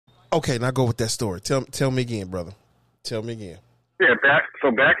Okay, now go with that story. Tell me again, brother. Tell me again. Yeah, back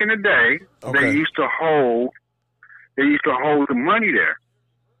in the day, they used to hold the money there.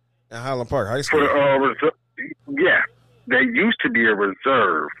 At Highland Park High School. Yeah, there used to be a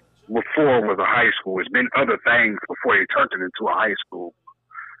reserve before it was a high school. It's been other things before they turned it into a high school.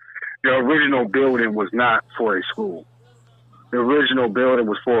 The original building was not for a school. The original building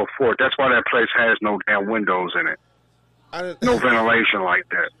was for a fort. That's why that place has no damn windows in it. No ventilation like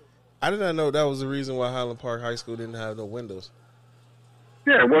that. I did not know that was the reason why Highland Park High School didn't have no windows.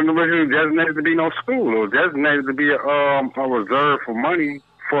 Yeah, it wasn't originally designated to be no school. It was designated to be a reserve for money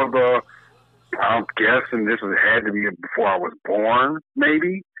for the, I'm guessing this had to be before I was born,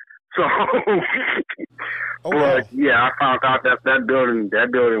 maybe. So, but yeah, I found out that building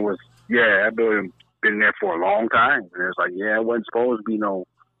was, that building been there for a long time. And it's like, it wasn't supposed to be no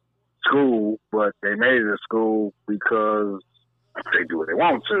school, but they made it a school because they do what they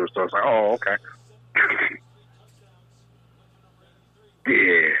want to. So it's like, oh, okay.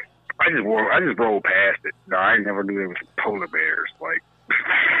 Yeah. I just rolled past it. No, I never knew there was polar bears. Like,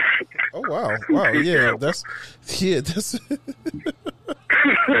 oh wow, yeah, that's. It's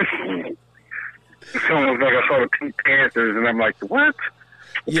almost like I saw the Pink Panthers, and I'm like, what?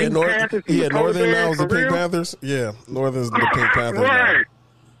 Northern now is the Pink Panthers. Yeah, Northern's the Pink Panthers. Right.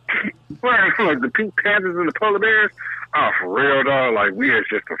 Right, like the Pink Panthers and the polar bears. Oh, for real, dog. Like, we are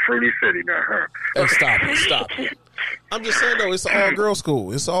just a fruity city now, huh? Hey, stop it. I'm just saying though, it's an all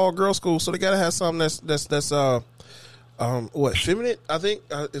girl school. So they gotta have something that's feminine. I think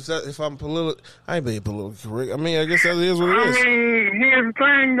if I'm political, I ain't being politically correct. I mean, I guess that is what it is. I mean, here's the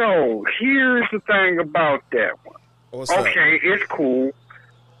thing though. Here's the thing about that one. What's that? It's cool.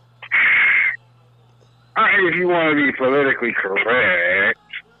 If you want to be politically correct,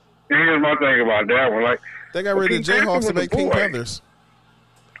 here's my thing about that one. Like, they got rid of the Jayhawks to make Pink Panthers.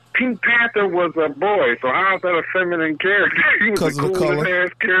 Pink Panther was a boy, so how's that a feminine character? He was the coolest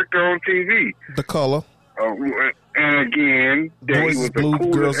ass character on TV. The color. And again, boys he was blue, the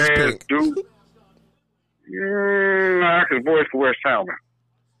coolest girls is ass pink. dude. Because boys can wear salmon.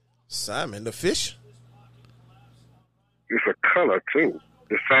 Salmon, the fish? It's a color too.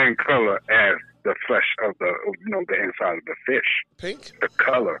 The same color as the flesh of the inside of the fish. Pink? The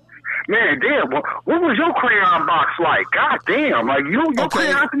color. Man, damn, what was your crayon box like? God damn, like your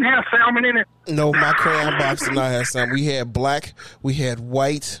crayon didn't have salmon in it? No, my crayon box did not have salmon. We had black, we had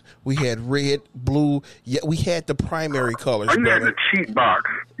white, we had red, blue. Yeah, we had the primary colors. Oh, you had the cheap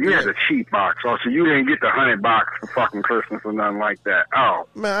box. You had the cheap box. Oh, so you didn't get the 100 box for fucking Christmas or nothing like that. Oh.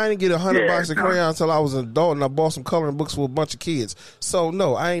 Man, I didn't get 100 box of crayons until I was an adult, and I bought some coloring books for a bunch of kids. So,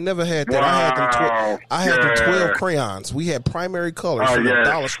 no, I ain't never had that. Wow. I had them 12 crayons. We had primary colors from the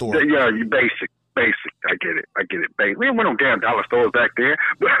dollar store. Yeah, you basic. I get it. Basic. We didn't want no damn dollar stores back there.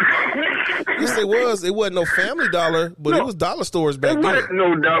 Yes, it was. It wasn't no Family Dollar, but it was dollar stores back then. What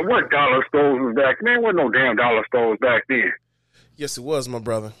dollar stores was back then? There wasn't no damn dollar stores back then. Yes, it was, my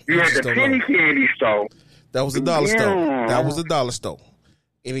brother. You had the penny candy store. That was a dollar store. That was a dollar store.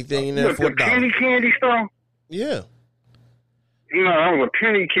 Anything in there for a dollar. The penny candy store? Yeah. No, that was a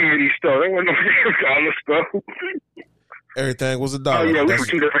penny candy store. There wasn't no damn dollar store. Everything was a dollar. Oh yeah, we were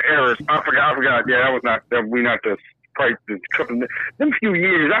two different eras. I forgot. Yeah, that was not. We not the price. The couple. Them few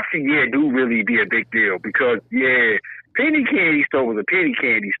years, I see. Yeah, do really be a big deal because penny candy store was a penny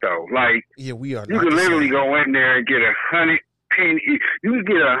candy store. Like we are. You could literally go in there and get 100 penny. You could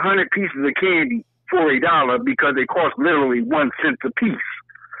get 100 pieces of candy for $1 because they cost literally 1 cent a piece.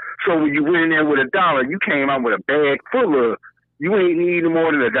 So when you went in there with $1, you came out with a bag full of. You ain't needing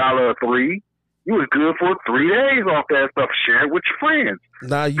more than $1.03. You was good for 3 days off that stuff. Share it with your friends.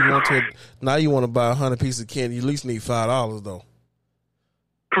 Now you want to buy 100 pieces of candy. You at least need $5 though.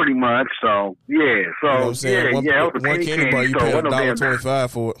 Pretty much. So yeah. So you know what I'm saying? One candy bar you pay $1.25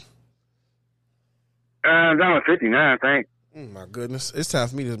 for it. $1.59, I think. My goodness, it's time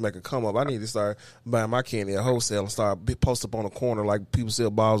for me to make a come up. I need to start buying my candy at wholesale and start post up on the corner like people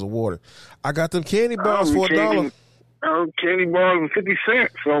sell bottles of water. I got them candy bars for $1. Candy bars were 50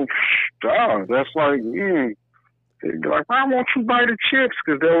 cents. So, that's like, like, why won't you buy the chips?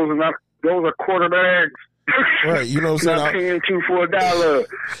 Because those are quarter bags. Right, you know what I'm saying? I'm paying you for $1.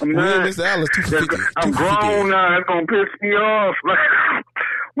 I'm grown now. That's gonna piss me off. Like,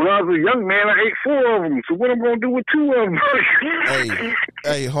 when I was a young man, I ate 4 of them. So what am I gonna do with 2 of them?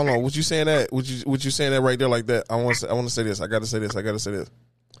 hey, hold on. What you saying that? What you saying that right there like that? I want to say this. I got to say this.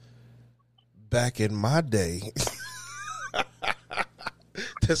 Back in my day.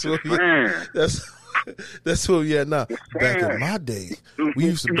 That's what we at now. Back in my day, we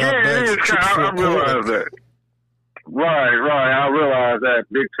used to buy bags of chips for $1. Right. I realized that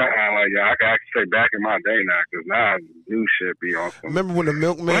big time. Like, yeah, I can actually say back in my day now, because now new shit be on some. Remember when the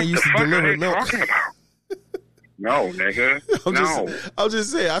milkman used to deliver milk? Talking about? No, nigga. I'm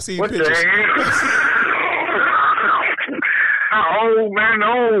just saying. I see what pictures. The hell? How old, man?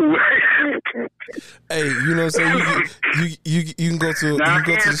 No. Hey, you know what I'm saying? You can go to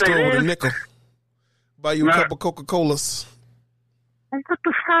the store with a nickel, buy you a cup of Coca-Colas. What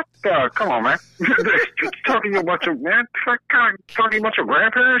the fuck? Come on, man. Talking about your talking about your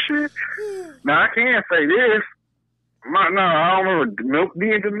grandparents shit. Now I can't say this. I don't remember milk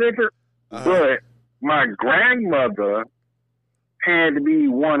being delivered, but my grandmother had to be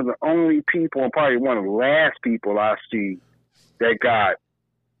one of the only people, and probably one of the last people I see that got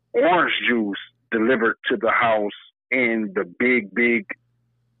orange juice delivered to the house in the big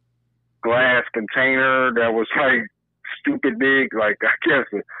glass container that was like stupid big, like I guess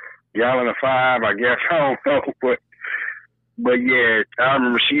a gallon of 5, I guess. I don't know, but yeah, I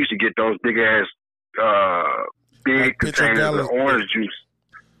remember she used to get those big ass big like containers of orange juice.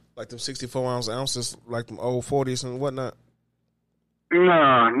 Like them 64 ounces, like them old 40s and whatnot.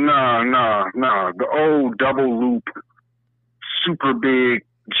 No. The old double loop, super big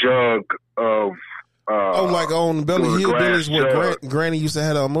jug of. Like on Belly Hillbillies where Granny used to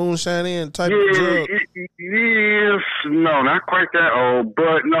have a moonshine in type of jug? Yes. No, not quite that old,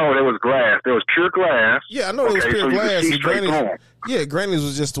 but no, there was glass. There was pure glass. Yeah, I know there was pure glass. Granny's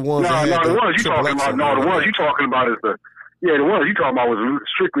was just the ones that had the ones you talking about, the ones you talking about is the ones you talking about was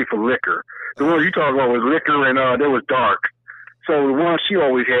strictly for liquor. The ones you talking about was liquor and they was dark. So the ones she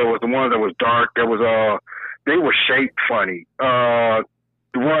always had was the ones that was dark. That was they were shaped funny.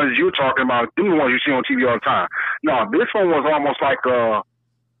 The ones you're talking about, these are the ones you see on TV all the time. No, this one was almost like a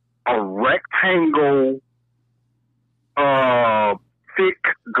rectangle, thick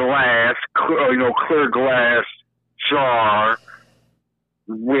glass, clear glass jar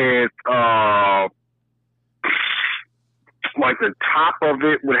with, like the top of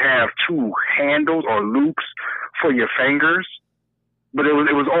it would have 2 handles or loops for your fingers. But it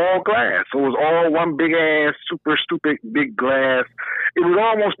was all glass. So it was all one big ass, super stupid big glass. It would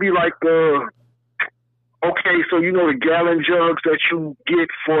almost be like so you know the gallon jugs that you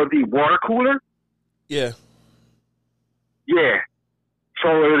get for the water cooler? Yeah. Yeah.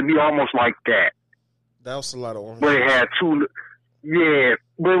 So it would be almost like that. That was a lot of orange. But it had 2. Yeah,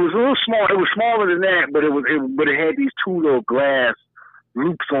 but it was a little small. It was smaller than that, but it had these 2 little glass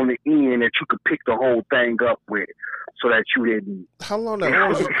loops on the end that you could pick the whole thing up with, so that you didn't. How long that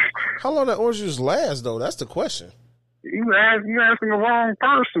orange juice last though? That's the question. You asking the wrong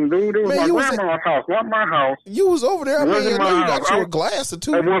person, dude. It was my grandma's house, not my house. You was over there. I mean, you got you a glass or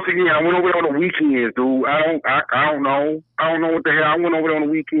 2. And once again, I went over there on the weekends, dude. I don't know. I don't know what the hell. I went over there on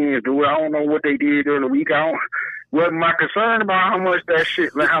the weekends, dude. I don't know what they did during the week. Wasn't my concern about how much that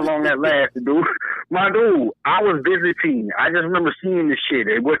shit, like how long that lasted, dude. My dude, I was visiting. I just remember seeing this shit.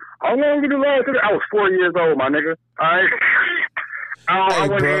 How long did it last? I was 4 years old, my nigga. All right. I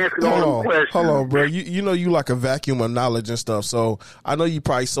wasn't asking all the questions. Hold on, bro. You know you like a vacuum of knowledge and stuff, so I know you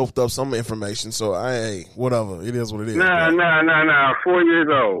probably soaked up some information, so whatever. It is what it is. Nah. 4 years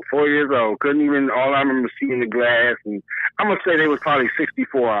old. 4 years old. Couldn't even, all I remember seeing the glass, and I'm going to say they was probably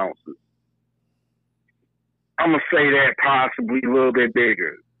 64 ounces. I'm going to say that possibly a little bit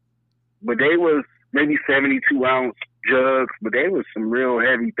bigger. But they was maybe 72 ounce jugs, but they was some real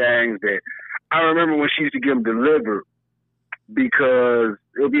heavy things that I remember when she used to get them delivered, because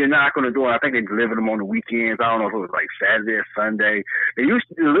it would be a knock on the door. I think they delivered them on the weekends. I don't know if it was like Saturday or Sunday. They used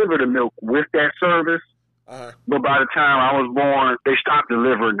to deliver the milk with that service. But by the time I was born, they stopped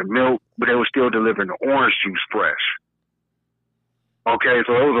delivering the milk, but they were still delivering the orange juice fresh. Okay,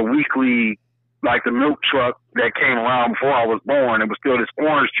 so it was a weekly, like the milk truck that came around before I was born. It was still this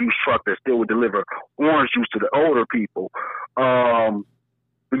orange juice truck that still would deliver orange juice to the older people.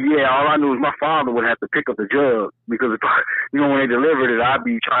 But yeah, all I knew is my father would have to pick up the jug, because if when they delivered it, I'd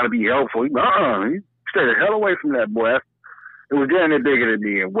be trying to be helpful. You stay the hell away from that, boy. It was damn near bigger than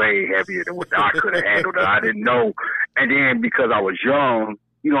me and way heavier than what I could have handled that I didn't know. And then because I was young,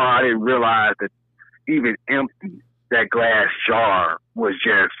 I didn't realize that even empty, that glass jar was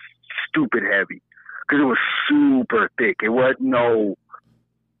just stupid heavy, because it was super thick. It wasn't no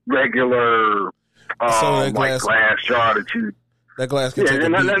regular glass jar that you. That glass can take a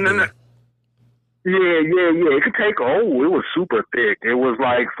beat. Yeah. It could take it was super thick. It was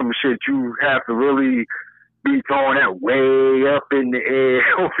like some shit you have to really be throwing that way up in the air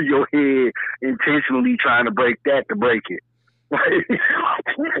over your head, intentionally trying to break that to break it.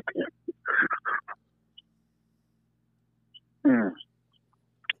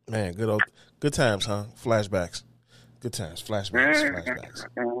 Man, good times, huh? Flashbacks. Good times. Flashbacks.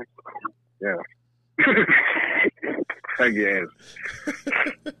 Yeah. I guess.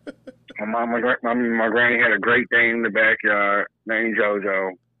 My granny had a Great Dane in the backyard named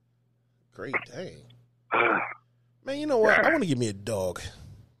JoJo. Great Dane. Man, you know what? Yeah. I want to give me a dog.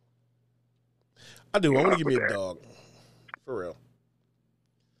 I do. I want to give me a dog. For real.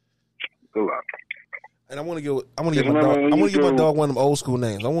 Good luck. And I want to give my dog one of them old school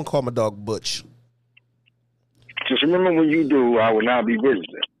names. I want to call my dog Butch. Just remember, when you do, I will not be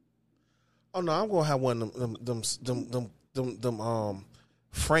visiting. Oh no, I'm gonna have one of them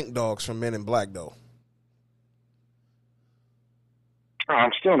Frank dogs from Men in Black though. Oh,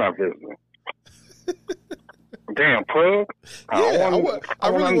 I'm still not visiting. Damn pug! I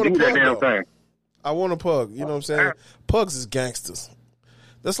really want to do that damn thing. I want a pug. You know what I'm saying? Pugs is gangsters.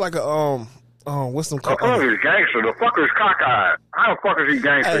 That's like a what's them called? The pug is gangster. The fucker is cockeyed. How the fuck is he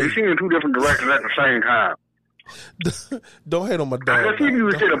gangster? Hey. He's seen in two different directions at the same time. Don't hate on my dog. Let's see if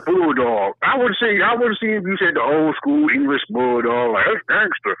you said a bulldog. I would see if you said the old school English bulldog. Like, that's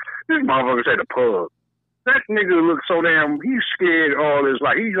gangster. This motherfucker said a pug. That nigga looks so damn. He's scared all his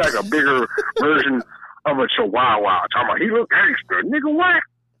life. He's like a bigger version of a chihuahua. Talking about he look gangster, nigga. What?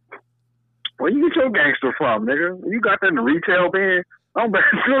 Where you get your gangster from, nigga? You got that in the retail bin? I don't bet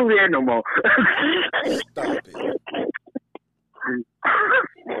it's still there no more. Stop it.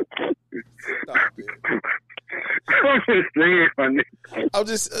 Stop it.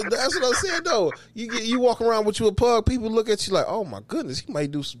 That's what I'm saying though. You walk around with you a pug, people look at you like, oh my goodness, he might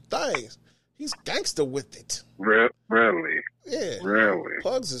do some things. He's gangster with it. Really? Yeah. Really?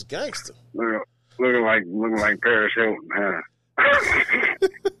 Pugs is gangster. Looking like Paris Hilton, huh?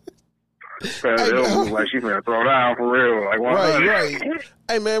 Paris Hilton looks like she's gonna throw down for real. Like, right.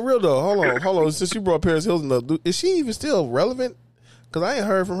 Hey man, real though. Hold on. Since you brought Paris Hilton up, is she even still relevant? Because I ain't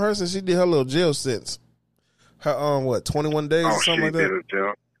heard from her since she did her little jail sentence. Her 21 days or something like that?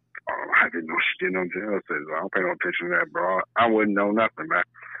 I didn't know she did no jail sentence. I don't pay no attention to that, bro. I wouldn't know nothing, man.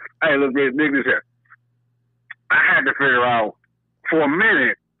 Hey, look, dig this here. I had to figure out for a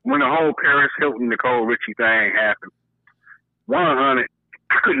minute when the whole Paris Hilton, Nicole Richie thing happened. 100,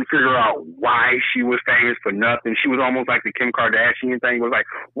 I couldn't figure out why she was famous for nothing. She was almost like the Kim Kardashian thing. It was like,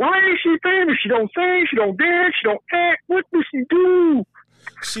 why is she famous? She don't sing, she don't dance, she don't act. What does she do?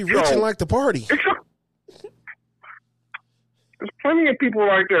 She rich and like to party. There's plenty of people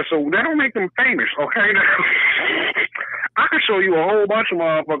like that, so that don't make them famous, okay? I can show you a whole bunch of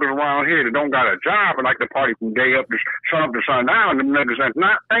motherfuckers around here that don't got a job and like to party from day up to sundown, and them niggas that's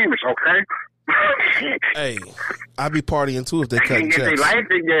not famous, okay? Hey, I be partying too if they cut checks. Their life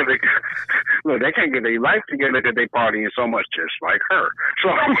together. Look, they can't get their life together because they partying so much, just like her. So,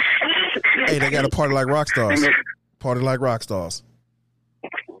 hey, they got to party like rock stars. Party like rock stars.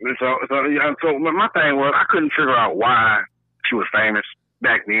 So my thing was I couldn't figure out why she was famous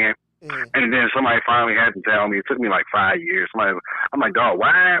back then. And then somebody finally had to tell me. It took me like 5 years. I'm like, dog,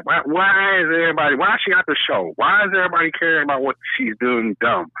 why is everybody? Why she got the show? Why is everybody caring about what she's doing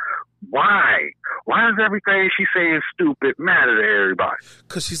dumb? Why? Why is everything she's saying stupid matter to everybody?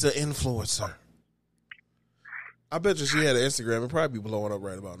 Because she's an influencer. I bet you she had an Instagram. It'd probably be blowing up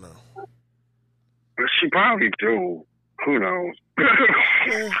right about now. She probably do. Who knows?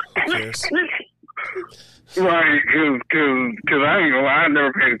 Yeah, who cares? Right, because I ain't gonna lie, I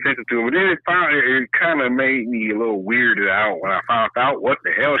never paid attention to it. But then it kind of made me a little weirded out when I found out what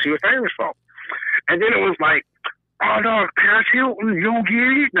the hell she was famous for. And then it was like, oh no, Paris Hilton, you don't get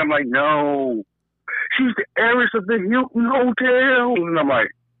it? And I'm like, no, she's the heiress of the Hilton Hotel. And I'm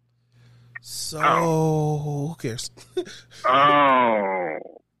like, who cares? Oh,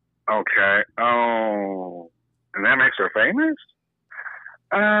 okay. Oh, and that makes her famous?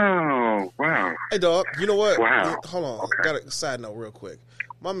 Oh, wow. Hey, dog, you know what? Wow. Hold on. Okay. Got a side note real quick.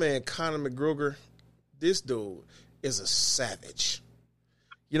 My man, Conor McGregor, this dude is a savage.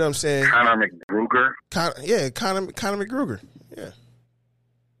 You know what I'm saying? Conor McGregor? Conor McGregor. Yeah.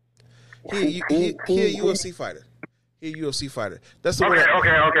 He a UFC fighter. He a UFC fighter. That's the okay. I know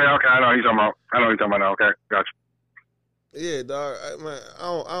who you're talking about. Okay, gotcha. Yeah, dog.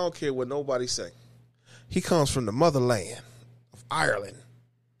 I don't care what nobody say. He comes from the motherland of Ireland.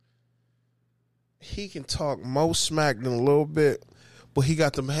 He can talk more smack than a little bit, but he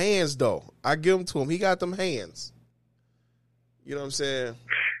got them hands though. I give him to him. He got them hands. You know what I'm saying?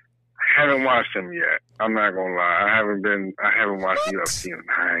 I haven't watched him yet. I'm not gonna lie. I haven't watched UFC in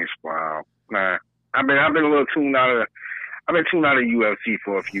a while. Nah. I've been a little tuned out of. I've been tuned out of UFC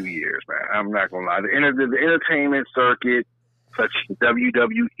for a few years, man. I'm not gonna lie. The entertainment circuit, such as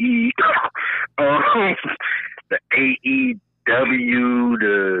WWE, the AEW,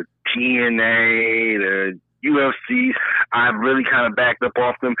 the TNA, the UFC, I've really kind of backed up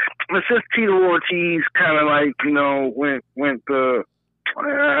off them. But since Tito Ortiz kind of like, went the,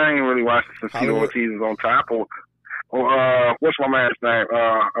 I ain't really watched it since Tito Ortiz is on top. Or what's my man's name?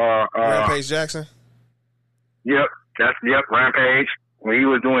 Rampage Jackson? Yep, Rampage. When he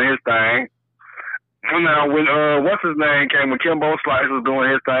was doing his thing. And now when what's his name came, when Kimbo Slice was doing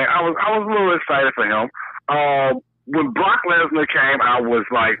his thing, I was a little excited for him. When Brock Lesnar came, I was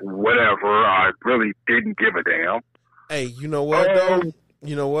like, whatever. I really didn't give a damn. Hey, you know what though?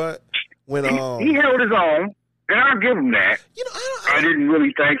 You know what? When he held his own, and I'll give him that. I didn't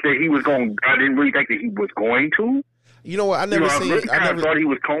really think that he was going. I didn't really think that he was going to. You know what? I never thought he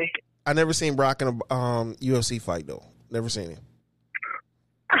was going. I never seen Brock in a UFC fight though. Never seen him.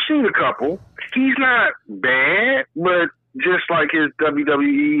 I've seen a couple. He's not bad, but just like his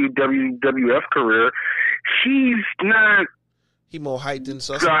WWE, WWF career, he's not. He more hyped than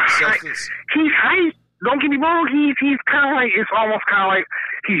substance. He's hyped. Don't get me wrong. He's kind of like, it's almost kind of like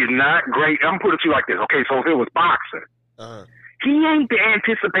he's not great. I'm putting it to you like this. Okay, so if it was boxing, he ain't the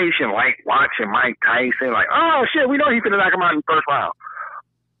anticipation like watching Mike Tyson. Like, oh shit, we know he's gonna knock him out in the first round.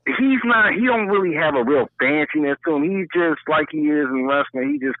 He's not. He don't really have a real fanciness to him. He's just like he is in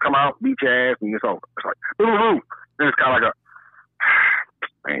wrestling. He just come out, beat your ass, and it's over. It's like boo. Then it's kind of like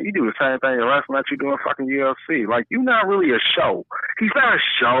man, you do the same thing in wrestling that you do in fucking UFC. Like, you're not really a show. He's not a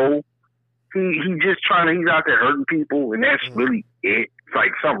show. He just he's out there hurting people, and that's really it. It's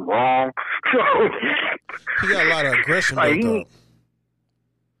like something wrong. So he got a lot of aggression. Like, he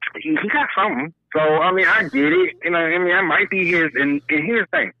got something. So, I mean, I get it. That might be his, and here's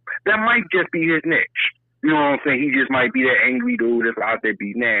the thing. That might just be his niche. You know what I'm saying? He just might be that angry dude that's out there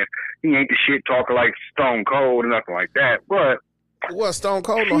beating ass. He ain't the shit talker like Stone Cold or nothing like that. But Stone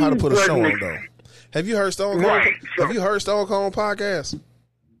Cold know how to put a show on, though. Have you heard Stone Cold? Right, so, have you heard Stone Cold podcast?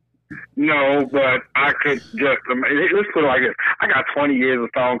 No, but I could just, let's put it like this. I got 20 years of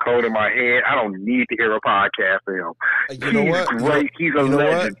Stone Cold in my head. I don't need to hear a podcast of him. You know what? Great. He's a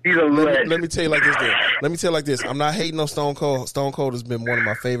legend. He's a legend. Let me tell you like this then. Let me tell you like this. I'm not hating on Stone Cold. Stone Cold has been one of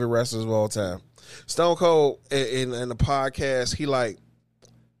my favorite wrestlers of all time. Stone Cold in the podcast,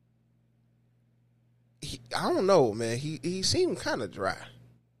 I don't know, man. He seemed kind of dry.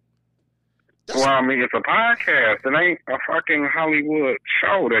 Well, I mean, it's a podcast. It ain't a fucking Hollywood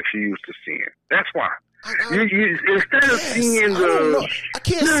show that you used to seeing. That's why. You instead of seeing Stone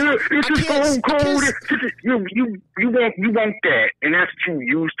Cold, you want that, and that's what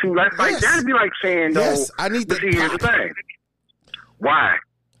you used to. That's like that'd be like saying, though. Yes, I need to. Here's the thing. Why?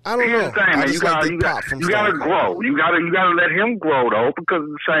 I don't know. Thing, man. You gotta grow. You gotta let him grow though, because at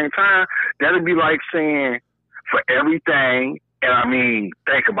the same time, that'd be like saying for everything. And I mean,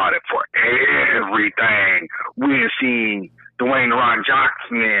 think about it. For everything, we're seeing Dwayne "The Rock"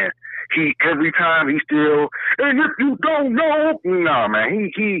 Johnson in. Every time he still, and if you don't know, no man,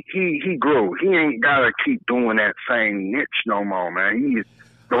 he grew. He ain't gotta keep doing that same niche no more, man. He's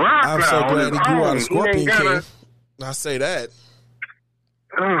The Rock. I'm so glad he grew out of Scorpion King. I say that.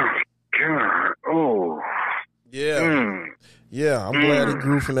 Oh God! Oh yeah, yeah. I'm glad he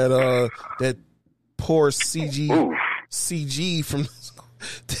grew from that poor CG from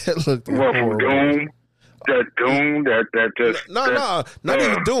that looked horrible. Doom. That just not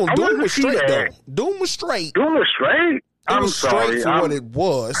even Doom. Doom was straight though. Doom was straight. Doom was straight. It was straight for what it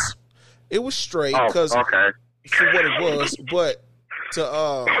was. It was straight because for what it was, but to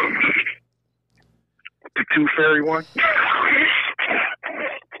the Tooth Fairy one.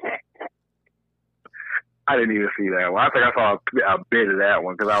 I didn't even see that one. I think I saw a bit of that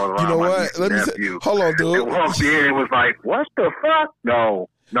one because I was around. You know what? Let me say, hold on, dude. It walked in and was like, "What the fuck?" No,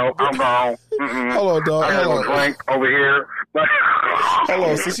 I'm gone. Hold on, dog. I had a blank over here. Hold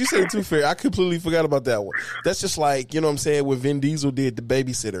on. Since you said Tooth Fairy, I completely forgot about that one. That's just like, you know what I'm saying, what Vin Diesel did, The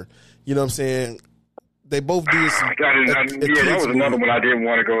Babysitter. You know what I'm saying? They both did some. That was another one I didn't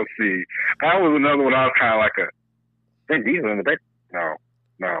want to go see. That was another one I was kind of like Vin Diesel in the back.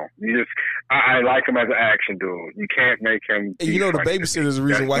 No, you just I like him as an action dude. You can't make him. And you know, The Babysitter is the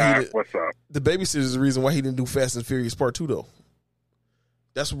reason why he didn't. What's up? The Babysitter is the reason why he didn't do Fast and Furious Part 2 though.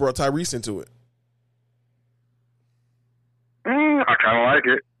 That's what brought Tyrese into it. I kind of like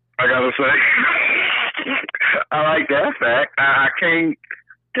it. I gotta say, I like that fact. I can't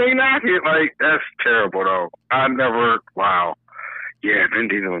knock it. Like, that's terrible though. I never. Wow. Yeah, Vin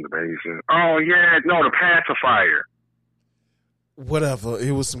Diesel in The Babysitter. Oh yeah, no, The Pacifier. Whatever.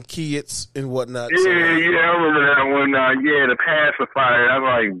 It was some kids and whatnot. Yeah, I remember that one. The Pacifier. I was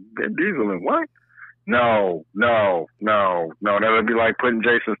like, Vin Diesel in what? No. That would be like putting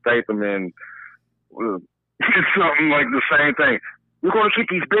Jason Statham in something like the same thing. We're going to keep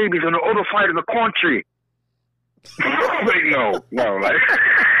these babies on the other side of the country. Like, no, like,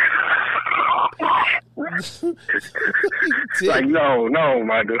 like no,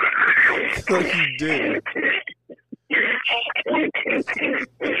 my dude. No, you didn't.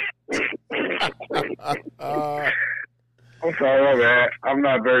 I'm sorry, my bad. I'm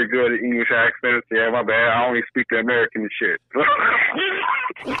not very good at English accents. Yeah, my bad. I only speak the American shit.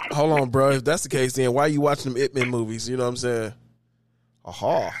 Hold on, bro. If that's the case, then why are you watching them Ip Man movies? You know what I'm saying?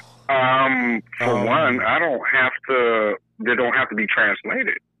 Aha. For one, I don't have to. They don't have to be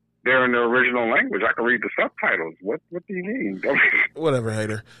translated. They're in the original language. I can read the subtitles. What do you mean? Whatever,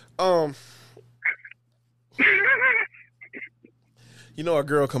 hater. You know, a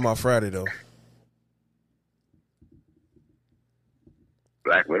girl come out Friday though.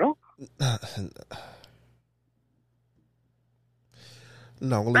 Black Widow?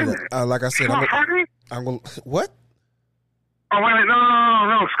 No, I'm gonna leave that. Like I said, I'm gonna. What? Oh, wait,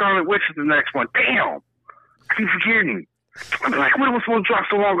 no. Scarlet Witch is the next one. Damn. I keep forgetting. I'm like, what was supposed to drop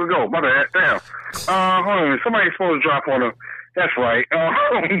so long ago? My bad. Damn. Hold on. Somebody's supposed to drop on them. That's right.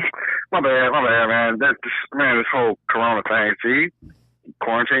 My bad, man. This whole Corona thing, see?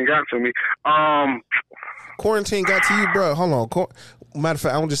 Quarantine got to me. Quarantine got to you, bro. Hold on. Matter of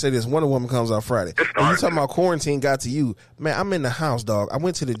fact, I want to just say this. Wonder Woman comes out Friday. And you talking about quarantine got to you. Man, I'm in the house, dog. I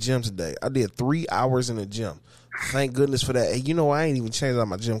went to the gym today. I did 3 hours in the gym. Thank goodness for that. And you know, I ain't even changed out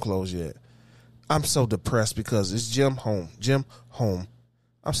my gym clothes yet. I'm so depressed because it's gym home.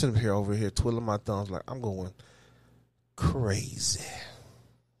 I'm sitting here over here twiddling my thumbs like I'm going crazy.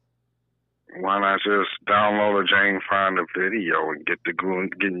 Why not just download a Jane Fonda video and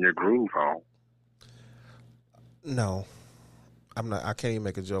getting your groove on? No. I'm not. I can't even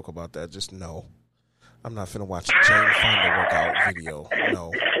make a joke about that. Just no. I'm not finna watch a Jane Fonda workout video.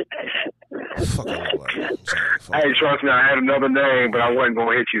 No. Fuck Jane Fonda. Hey, trust me, I had another name, but I wasn't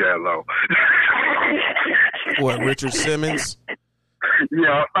gonna hit you that low. What, Richard Simmons?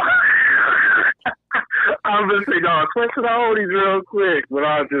 Yeah. I was gonna say, no, switch to the oldies real quick, but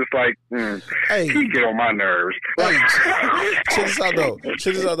I was just like, hey, he get on my nerves. Hey, check this out though.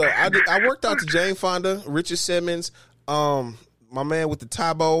 I worked out to Jane Fonda, Richard Simmons, my man with the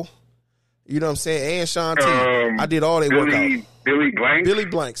Tybo, you know what I'm saying, and Sean T. I did all their workout. Billy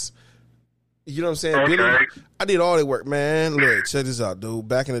Blanks. You know what I'm saying? Okay. Billy, I did all their work, man. Look, check this out, dude.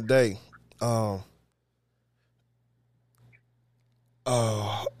 Back in the day, a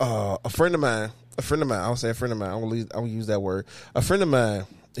friend of mine, I would say a friend of mine, I'm gonna use that word. A friend of mine,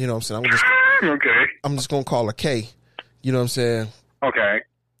 you know what I'm saying? I'm just gonna call her K. You know what I'm saying? Okay.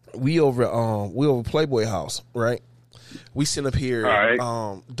 We over Playboy House, right? We sit up here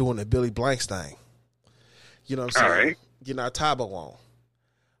doing the Billy Blanks thing. You know what I'm saying? All right. Getting our Tybo on.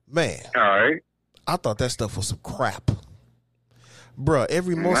 Man. All right. I thought that stuff was some crap. Bruh,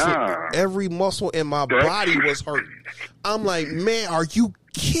 every muscle in my body was hurting. I'm like, man, are you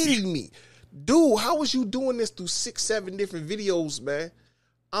kidding me? Dude, how was you doing this through 6-7 different videos, man?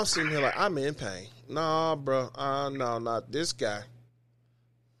 I'm sitting here like, I'm in pain. Nah, bro. No, not this guy.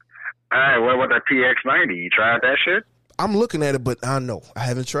 All right, what about that PX90? You tried that shit? I'm looking at it, but I know. I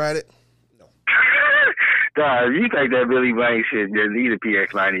haven't tried it. No. God, you think that Billy Blanks shit, just leave the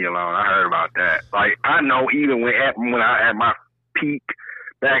PX90 alone. I heard about that. Like, I know even when I at my peak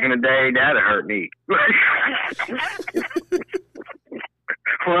back in the day, that'd hurt me.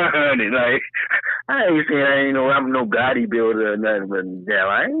 100, like, I ain't saying I'm no bodybuilder or nothing, but yeah,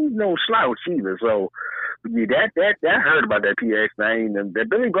 I ain't no slouch either. So yeah, that hurt about that PX90. And the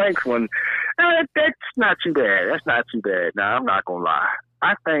Billy Blanks one, that's not too bad. That's not too bad. Now, I'm not gonna lie.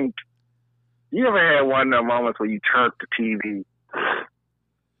 I think you ever had one of those moments where you turned the TV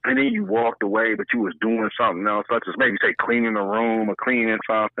and then you walked away, but you was doing something else, such as maybe say cleaning a room or cleaning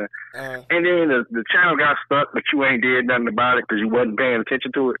something, and then the channel got stuck, but you ain't did nothing about it because you wasn't paying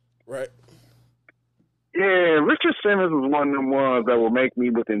attention to it. Right. Yeah, Richard Simmons was one of them ones that will make me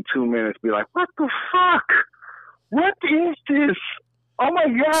within 2 minutes be like, what the fuck? What is this? Oh my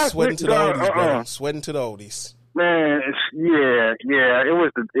God. Sweating to the oldies, bro. Sweating to the oldies. Man, it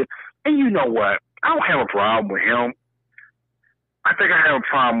was and you know what? I don't have a problem with him. I think I have a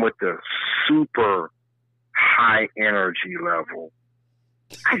problem with the super high energy level.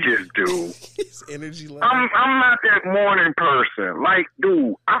 I just do. His energy level. I'm not that morning person. Like,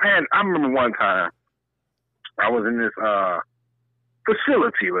 dude, I remember one time I was in this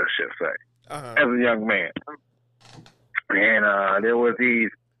facility, let's just say, as a young man, and there was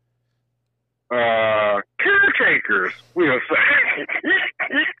these caretakers, we'll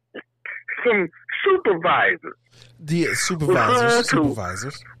say, some supervisors. Yeah,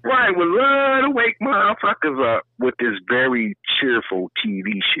 supervisors. Right, would love to wake motherfuckers up with this very cheerful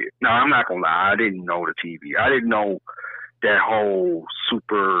TV shit. Now, I'm not gonna lie, I didn't know the TV. I didn't know that whole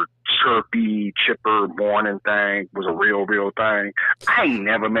super chirpy, chipper morning thing was a real thing. I ain't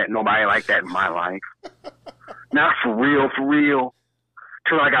never met nobody like that in my life. Not for real,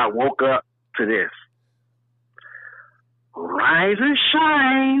 till I got woke up to this. Rise and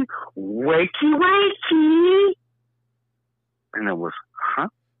shine, wakey, wakey. And it was, huh?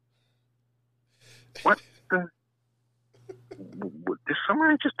 What the? Did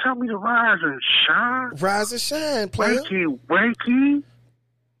somebody just tell me to rise and shine? Rise and shine, player. Wakey, wakey.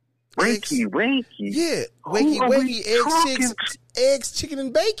 Wakey, wakey. Yeah, wakey, wakey, eggs, chicken,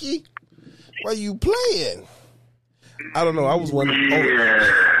 and bakey. While you playing? I don't know. I was one of them. Yeah.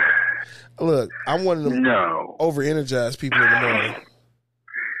 Look, I'm one of them over-energized people in the morning.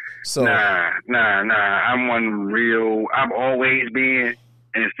 So Nah. I'm one real. I've always been,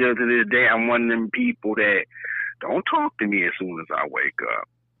 and still to this day, I'm one of them people that don't talk to me as soon as I wake up.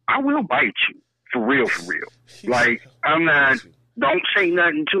 I will bite you. For real. Like, I'm not, don't say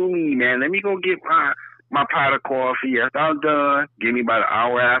nothing to me, man. Let me go get my pot of coffee. After I'm done, give me about an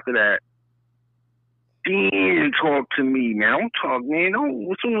hour after that. Then talk to me, man. Don't talk, man. Don't,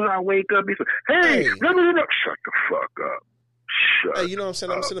 as soon as I wake up, be like, hey, shut the fuck up. Hey, you know what I'm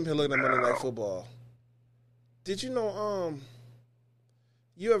saying? I'm sitting here looking at Monday Night Football. Did you know,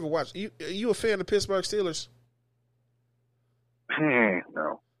 you ever watch, you a fan of Pittsburgh Steelers?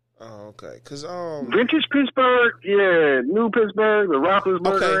 No. Oh, okay. Because vintage Pittsburgh, yeah, new Pittsburgh, the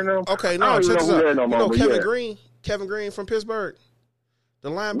Roethlisberger. Okay, no, check this out. You know Kevin Green from Pittsburgh,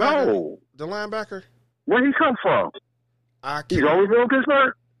 the linebacker. No. The linebacker. Where he come from? He's always been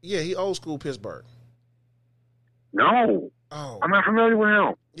Pittsburgh. Yeah, he old school Pittsburgh. No. Oh, I'm not familiar with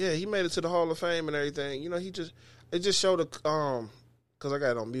him. Yeah, he made it to the Hall of Fame and everything. You know, it just showed because I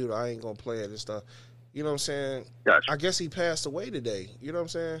got it on mute. I ain't gonna play it and stuff. You know what I'm saying? Gotcha. I guess he passed away today. You know what I'm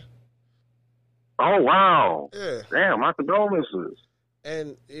saying? Oh, wow. Yeah. Damn, my condolences.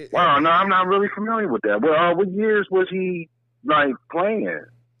 And wow, no, I'm not really familiar with that. Well, what years was he, like, playing?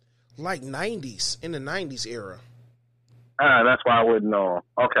 Like 90s, in the 90s era. That's why I wouldn't know.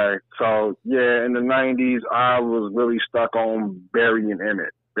 Okay, so, yeah, in the 90s, I was really stuck on Barry and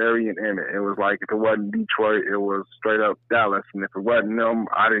Emmett. It was like, if it wasn't Detroit, it was straight up Dallas. And if it wasn't them,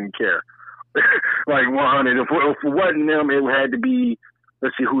 I didn't care. Like 100. If it wasn't them, it had to be,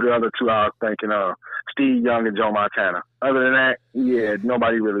 let's see who the other two I was thinking of. Steve Young and Joe Montana. Other than that, yeah,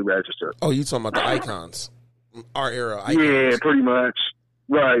 nobody really registered. Oh, you talking about the icons. Our era icons. Yeah, pretty much.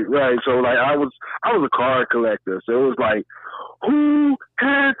 Right. So, like, I was a card collector. So it was like, who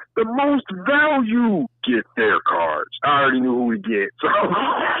had the most value get their cards? I already knew who would get. So,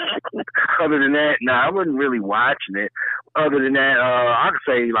 other than that, I wasn't really watching it. Other than that, I could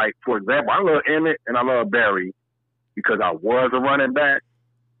say, like, for example, I love Emmett and I love Barry because I was a running back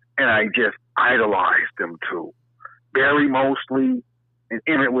and I just idolized them too. Barry mostly, and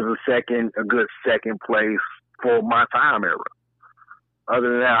Emmett was a good second place for my time era. Other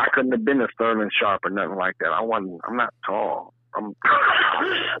than that, I couldn't have been a Sterling Sharp or nothing like that. I'm not tall.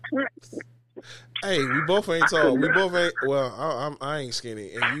 Hey, we both ain't tall. We both ain't. Well, I ain't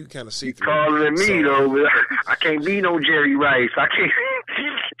skinny, and you kind of see through. Taller than me though. But I can't be no Jerry Rice. I can't.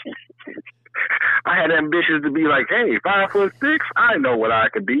 I had ambitions to be like, hey, 5'6". I know what I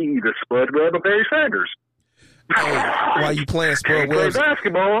could be, either Spud Webb or Barry Sanders. Hey, while you playing Spud Webb,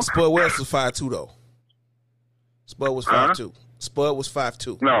 basketball. Spud Webb was 5'2" though. Spud was 5'2". Spud was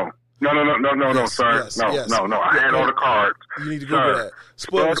 5'2". No, Yes, sir. yes, no. I had all the cards. You need to Google that.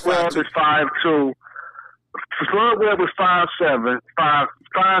 Spud was 5'2". Webb is 5'2". Spud Webb was 5'7",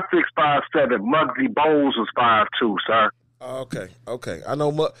 5'6", 5'7". Muggsy Bowles was 5'2", sir. Okay. I know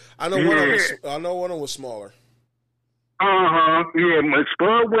one of them was smaller. Yeah,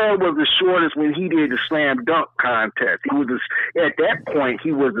 Spud Webb was the shortest when he did the slam dunk contest. He was at that point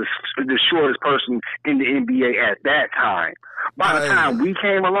he was the shortest person in the NBA at that time. By the time we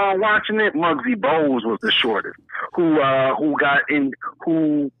came along watching it, Muggsy Bowles was the shortest. Who I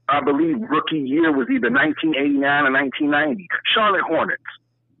believe rookie year was either 1989 or 1990. Charlotte Hornets.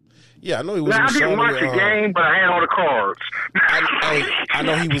 Yeah, I know he was. Now, I didn't watch the game, but I had all the cards. I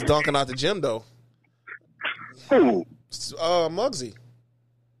know he was dunking out the gym though. Who? Muggsy.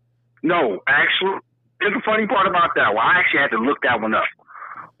 No, actually, there's a funny part about that. Well, I actually had to look that one up.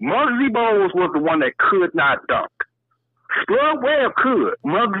 Muggsy Bowles was the one that could not dunk. Spud Webb could.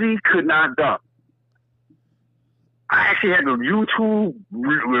 Muggsy could not dunk. I actually had to YouTube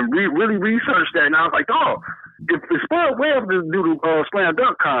really research that, and I was like, oh, if Spud Webb didn't do the slam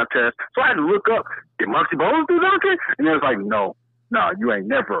dunk contest, so I had to look up, did Muggsy Bowles do dunking? And it was like, no. No, you ain't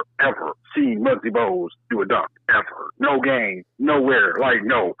never, ever seen Muggsy Bogues do a dunk. Ever. No game. Nowhere. Like,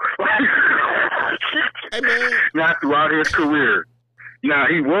 no. Hey, man. Not throughout his career. Now,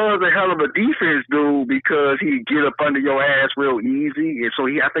 he was a hell of a defense dude because he'd get up under your ass real easy. And so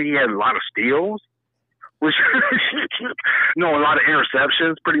I think he had a lot of steals, which, a lot of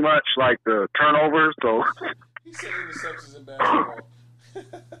interceptions pretty much, like the turnovers. So He said interceptions in basketball.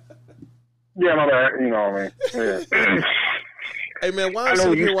 Yeah, my bad. You know what I mean? Yeah. Hey, man, why I am I know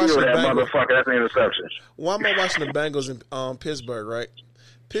sitting you here watching steal the that Bengals? motherfucker. That's an interception. Why am I watching the Bengals in Pittsburgh, right?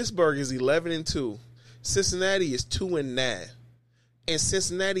 Pittsburgh is 11-2. Cincinnati is 2-9. And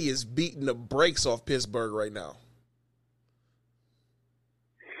Cincinnati is beating the brakes off Pittsburgh right now.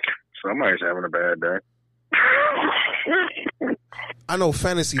 Somebody's having a bad day. I know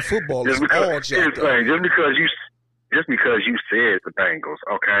fantasy football is Just because, all jacked up. just because you said the Bengals,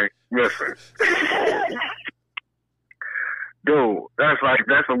 okay? Listen. Dude,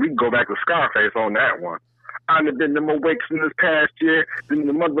 that's when we can go back to Scarface on that one. I've been to more wakes in this past year than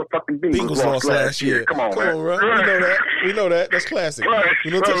the motherfucking Bengals lost last year. Come on, man. bro. We know that. That's classic. Right.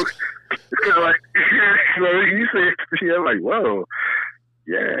 You know Like, you said, yeah, like, whoa.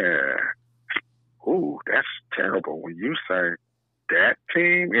 Yeah. Ooh, that's terrible when you say that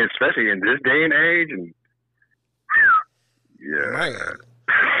team, especially in this day and age. And yeah. Man.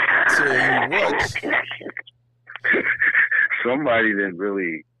 Tell you what. Somebody didn't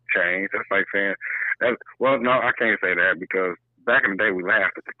really change. That's like saying, well, no, I can't say that because back in the day we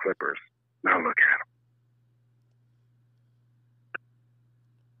laughed at the Clippers. Now look at them.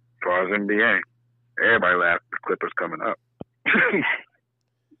 As far as NBA, everybody laughed at the Clippers coming up.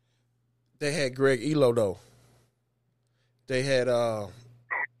 They had Greg Elo, though. They had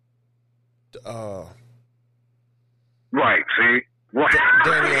Right, see? Right.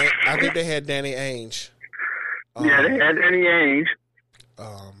 I think they had Danny Ainge. Yeah, they had Danny Ainge.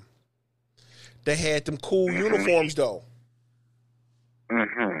 They had them cool uniforms, though.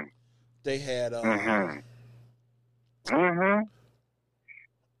 Mm-hmm. They had Mm-hmm.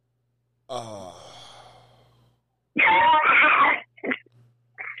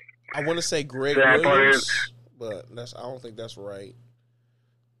 I want to say Greg Sad part Williams, is- but I don't think that's right.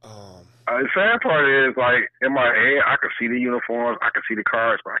 The sad part is, like, in my head, I can see the uniforms, I can see the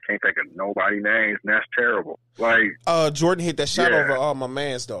cards, but I can't think of nobody's names, and that's terrible. Like, Jordan hit that shot Yeah. over my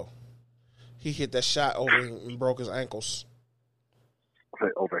man's, though. He hit that shot over and broke his ankles.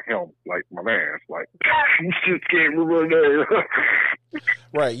 over him, like, my man's, like, you just can't remember the name.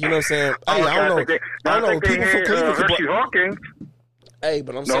 Right, you know what I'm saying? Hey, I don't know. People from Cleveland could Hershey Hawkins. Hey,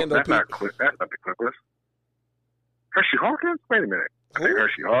 but I'm No, saying, though, that's not the Clippers. Hershey Hawkins? Wait a minute. I think Who?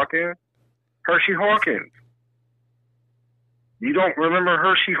 Hershey Hawkins. Hershey Hawkins. You don't remember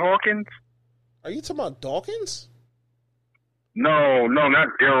Hershey Hawkins? Are you talking about Dawkins? No, not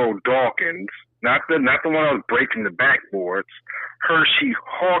Daryl Dawkins. Not the one that was breaking the backboards. Hershey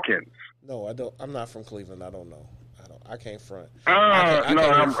Hawkins. No, I don't. I'm not from Cleveland. I don't know. I can't front. No, I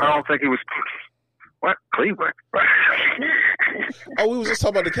don't think he was. What? Cleveland? Oh, we was just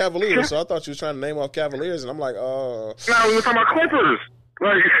talking about the Cavaliers, so I thought you was trying to name off Cavaliers, and I'm like, No, we were talking about Clippers.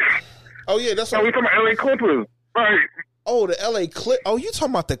 Like, oh yeah, that's no, what. we were talking about LA Clippers. Right. Oh, the LA Clip. Oh, you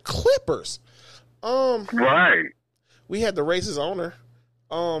talking about the Clippers? Right. We had the racist owner.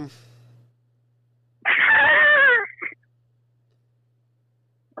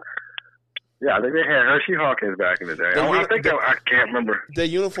 Yeah, I think they had Hershey Hawkins back in the day. I can't remember. Their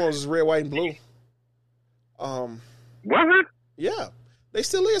uniforms is red, white, and blue. Was it? Yeah, they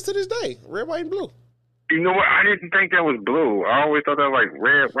still is to this day, red, white, and blue. You know what? I didn't think that was blue. I always thought that was like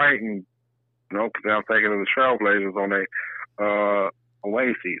red, white, and because I'm thinking of the Trailblazers on their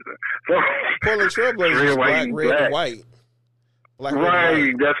away season. So Portland Trailblazers is black, red, and white. Black, red, and right,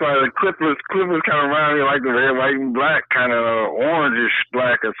 white. that's why the Clippers kind of remind me like the red, white, and black, kind of orangish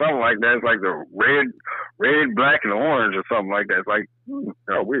black or something like that. It's like the red, black, and orange or something like that. It's like,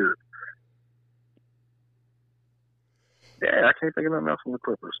 weird. Yeah, I can't think of nothing else from the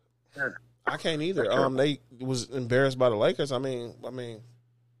Clippers. Yeah. I can't either. They was embarrassed by the Lakers. I mean,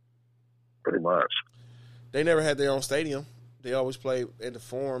 Pretty much. they never had their own stadium. They always played at the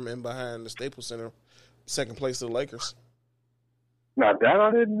Forum and behind the Staples Center, second place to the Lakers. Now that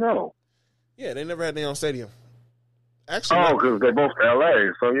I didn't know. Yeah, they never had their own stadium. Actually, Because they're both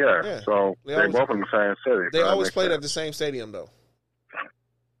L.A., so Yeah. So They they're always- both in the same city. they so that always makes played sense. at the same stadium, though.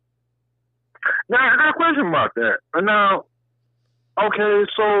 Now, I got a question about that. Now, okay,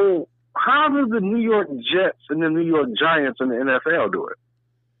 so how do the New York Jets and the New York Giants in the NFL do it?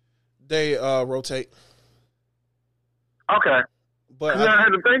 They rotate. Okay. But I had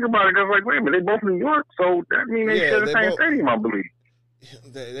to think about it because, like, wait a minute, they both New York, so that means they Yeah, share the they same both- stadium, I believe.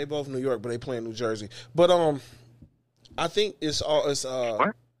 They both New York, but they play in New Jersey. But I think it's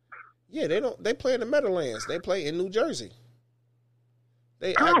What? yeah, they play in the Meadowlands. They play in New Jersey.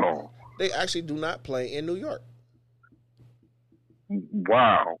 They actually do not play in New York.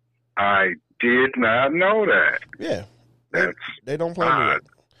 Wow. I did not know that. Yeah. They don't play in New York.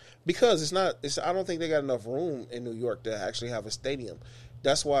 Because I don't think they got enough room in New York to actually have a stadium.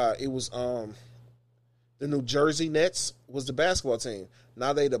 That's why it was the New Jersey Nets was the basketball team.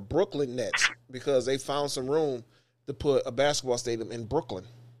 Now they the Brooklyn Nets because they found some room to put a basketball stadium in Brooklyn.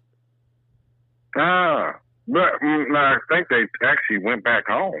 But I think they actually went back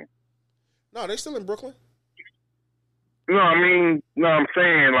home. No, they still in Brooklyn. No, I'm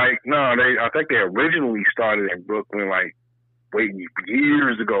saying I think they originally started in Brooklyn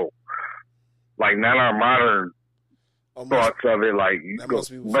years ago. Like not our modern thoughts of it, like you go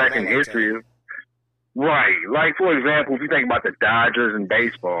back in history. Right. Like for example, if you think about the Dodgers in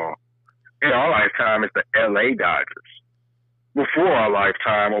baseball, in our lifetime it's the LA Dodgers. Before our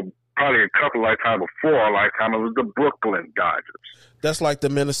lifetime, or probably a couple lifetimes before our lifetime, it was the Brooklyn Dodgers. That's like the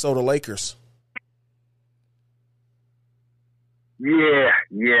Minnesota Lakers. Yeah.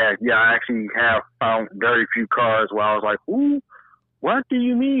 I actually have found very few cars where I was like, "Ooh, what do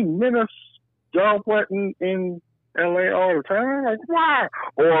you mean y'all wasn't in LA all the time? Like, why?"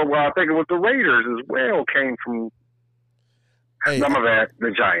 Or I think it was the Raiders as well came from some of that, the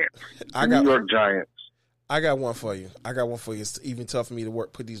Giants, New York Giants. I got one for you. It's even tough for me to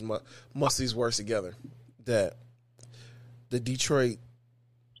put these words together. That the Detroit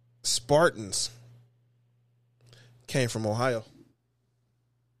Spartans came from Ohio.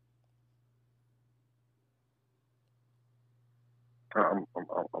 I'm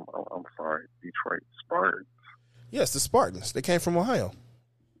sorry, Detroit Spartans. Yes, the Spartans. They came from Ohio.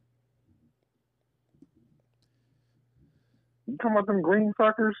 You talking about them green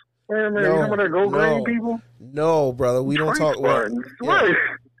suckers? Wait a minute, you talking about that green people? No, brother, we don't talk about Detroit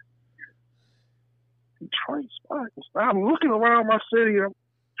Spartans. I'm looking around my city.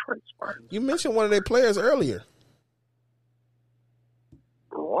 Detroit Spartans. You mentioned one of their players earlier.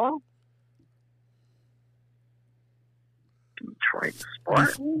 What? Detroit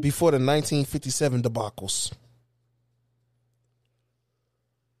Spartans? Before the 1957 debacles.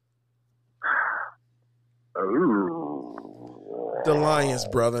 The Lions,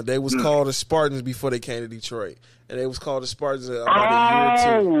 brother. They was called the Spartans before they came to Detroit. And they was called the Spartans about a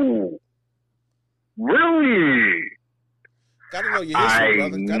year or two. Really? Gotta know your history,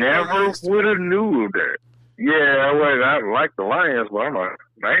 brother. Never would have knew that. Yeah, well, I like the Lions, but I'm a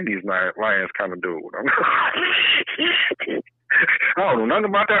 90s Lions kind of dude. I don't know nothing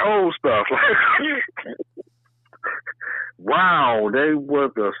about that old stuff. Wow, they were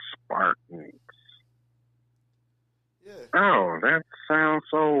the Spartans. Yeah. Oh, that sounds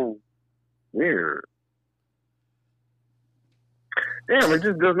so weird. Damn, it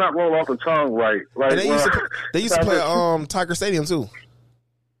just does not roll off the tongue right. Like, and they used to play Tiger Stadium too.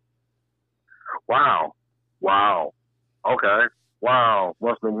 Wow. Okay. Wow.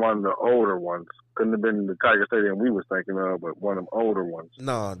 Must have been one of the older ones. Couldn't have been the Tiger Stadium we was thinking of, but one of them older ones.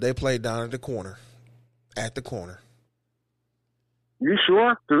 No, they played down at the corner. You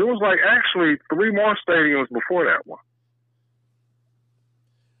sure? Because it was like actually 3 more stadiums before that one.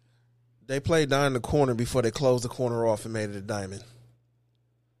 They played down in the corner before they closed the corner off and made it a diamond.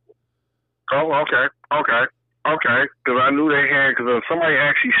 Oh, okay. Because I knew they had, because somebody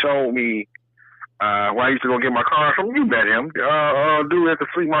actually showed me when I used to go get my car from, you met him, dude at the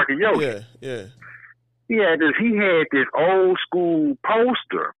flea market, Yogi. Yeah. He had this old school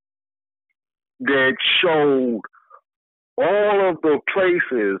poster that showed all of the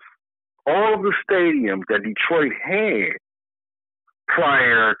places, all of the stadiums that Detroit had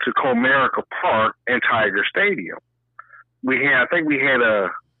prior to Comerica Park and Tiger Stadium. I think we had a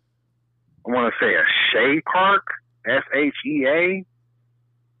Shea Park, SHEA.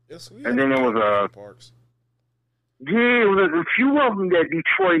 Yes, and then there was parks. Yeah, it was a few of them that the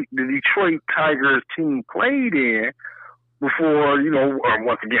Detroit Tigers team played in before,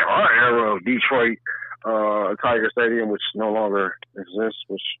 once again, our era of Detroit Tiger Stadium, which no longer exists,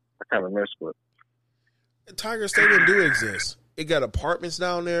 which I kind of miss with. Tiger Stadium do exist. It got apartments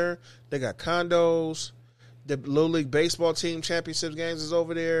down there. They got condos. The Little League baseball team championship games is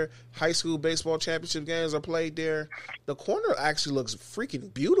over there. High school baseball championship games are played there. The corner actually looks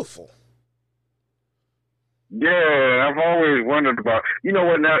freaking beautiful. Yeah, I've always wondered about. You know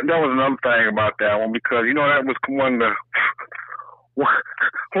what? That was another thing about that one, because that was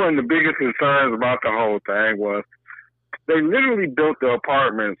one of the biggest concerns about the whole thing was they literally built the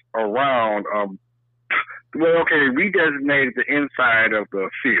apartments around Well, okay, they redesignated the inside of the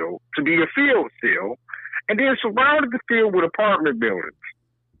field to be a field still, and then surrounded the field with apartment buildings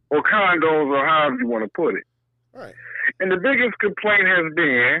or condos or however you want to put it. Right. And the biggest complaint has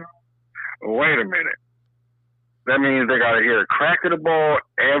been, wait a minute, that means they got to hear a crack of the ball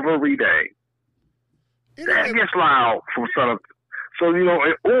every day. That gets loud from some. So, you know,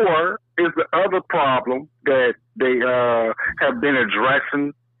 or is the other problem that they have been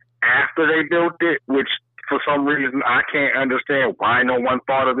addressing after they built it, which for some reason I can't understand why no one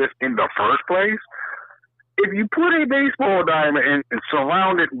thought of this in the first place. If you put a baseball diamond and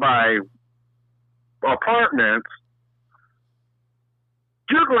surround it by apartments,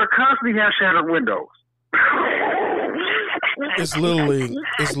 you're going to constantly have shattered windows. It's Little League.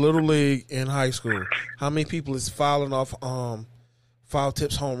 It's Little League in high school. How many people is fouling off foul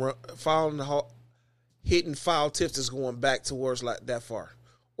tips home run, hitting foul tips that's going back towards like that far,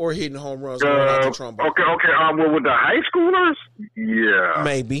 or hitting home runs going out the trombone? Okay. Well, with the high schoolers, yeah,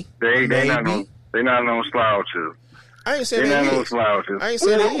 maybe they not no slouches. I ain't saying they they not no is. slouches. I ain't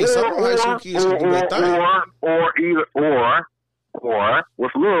saying they is. Some high school kids can do that thing. Or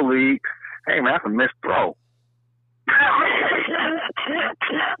with Little League, hey man, that's a missed throw.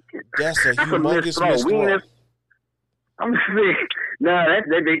 That's a humongous missed throw. I'm just saying, no, they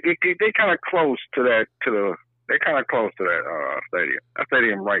kind of close to that. They kind of close to that stadium. That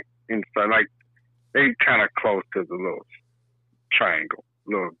stadium right inside, like they kind of close to the little triangle,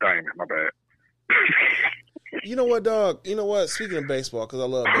 little diamond. My bad. You know what, dog? You know what? Speaking of baseball, because I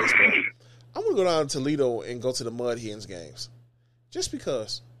love baseball, I'm gonna go down to Toledo and go to the Mud Hens games, just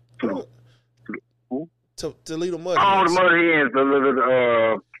because. Toledo Mud Hens. Oh, the Mud Hens,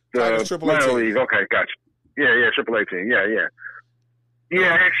 the Triple A team. League. Okay, gotcha. Yeah, Triple A team. Yeah.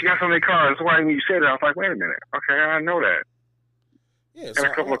 Yeah, I actually got so many cards. That's why when you said that, I was like, wait a minute. Okay, I know that. Yeah,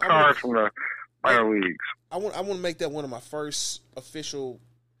 got a couple of cards from the minor leagues. I want to make that one of my first official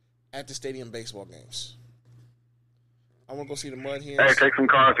at the stadium baseball games. I want to go see the Mud Hens. Hey, take some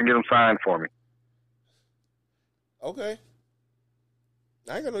cards and get them signed for me. Okay.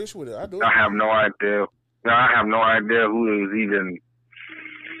 I ain't got no issue with it. I do it. I have no idea. I have no idea who is even.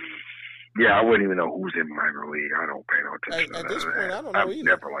 Yeah, I wouldn't even know who's in minor league. I don't pay no attention at to this that. point, I don't know I've either.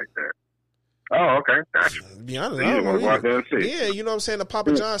 Never like that. Oh, okay. Gotcha. To be honest, So I don't know go out there either. and see. Yeah, you know what I'm saying? The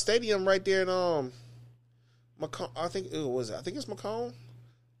Papa John Stadium right there in Macomb. I think it's Macomb.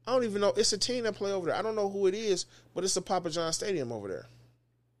 I don't even know. It's a team that play over there. I don't know who it is, but it's the Papa John Stadium over there.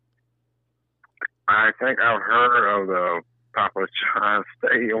 I think I've heard of the Papa John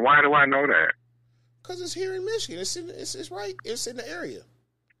Stadium. Why do I know that? Because it's here in Michigan. It's right. It's in the area.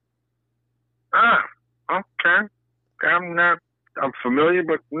 Ah, okay. I'm familiar,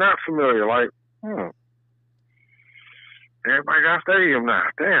 but not familiar. Like, everybody got a stadium now.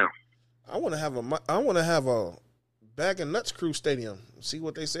 Damn. I want to have a Bag of Nuts Crew Stadium. See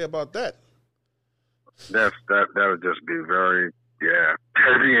what they say about that. That would just be very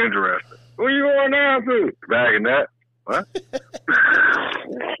interesting. Who you going down to? Bag of Nuts. What?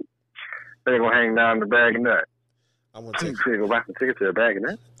 They gonna hang down the Bag of Nuts. I want to go back and take it to the Bag of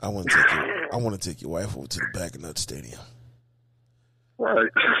Nuts. I want to take your wife over to the Bag of Nuts Stadium. Right.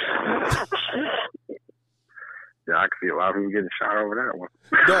 Yeah, I can see a lot of people getting shot over that one.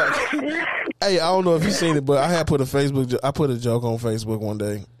 Dog, hey, I don't know if you've seen it, but I had put a joke on Facebook one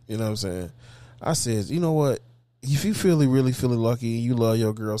day. You know what I'm saying? I said, you know what? If you really feeling lucky and you love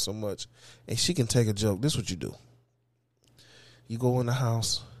your girl so much, and she can take a joke, this is what you do. You go in the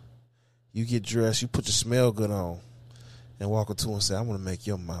house, you get dressed, you put your smell good on, and walk her to and say, I want to make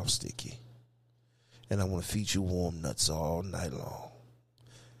your mouth sticky. And I want to feed you warm nuts all night long.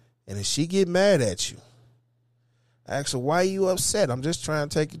 And if she get mad at you, ask her, why are you upset? I'm just trying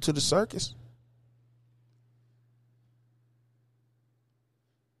to take you to the circus.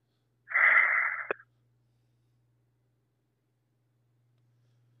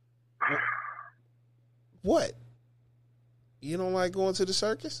 What? You don't like going to the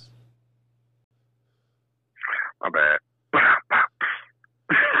circus? My bad.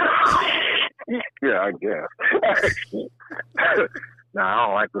 Yeah, I guess. No, I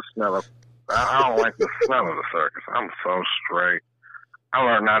don't like the smell of. I don't like the smell of the circus. I'm so straight. I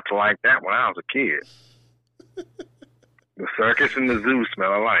learned not to like that when I was a kid. The circus and the zoo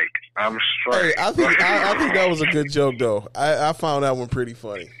smell alike. I'm straight. Hey, I think that was a good joke though. I found that one pretty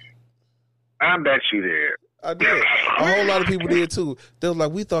funny. I bet you did. I did. A whole lot of people did too. They were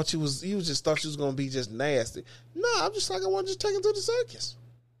like, "We thought you just thought you was gonna be just nasty." No, I'm just like, I want to just take him to the circus.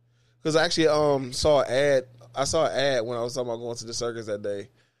 Because I actually saw an ad. I saw an ad when I was talking about going to the circus that day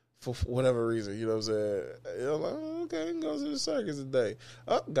for whatever reason. You know what I'm saying? I'm like, oh, okay, I can go to the circus today.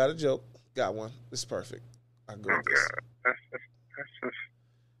 Oh, got a joke. Got one. It's perfect. My goodness. That's just,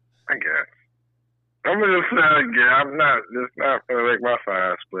 I guess. I'm gonna say, I'm not gonna make my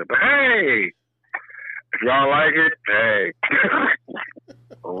side split. But hey, if y'all like it, hey.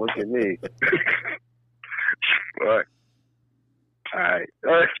 Oh, look at me. But, alright.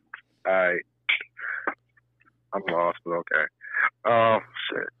 I'm lost, but okay. Oh,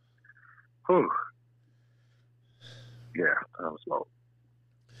 shit. Whew. Yeah, I'm slow.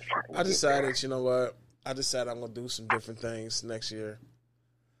 I decided, you know what? I'm going to do some different things next year.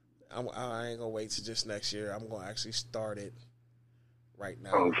 I ain't going to wait till just next year. I'm going to actually start it right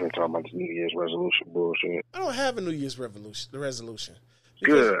now. Oh, you're talking about the New Year's resolution bullshit. I don't have a New Year's resolution.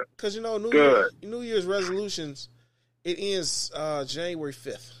 Good. Because, you know, New Year's resolutions, it ends January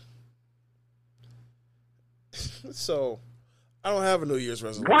 5th. So, I don't have a New Year's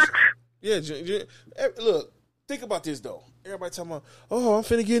resolution. What? Yeah, look, think about this, though. Everybody talking about, oh, I'm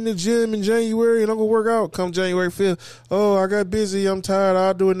finna get in the gym in January and I'm going to work out come January 5th. Oh, I got busy. I'm tired.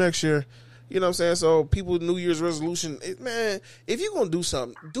 I'll do it next year. You know what I'm saying? So, people, New Year's resolution, man, if you're going to do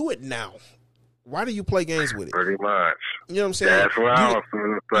something, do it now. Why do you play games with it? Pretty much. You know what I'm saying? That's what I was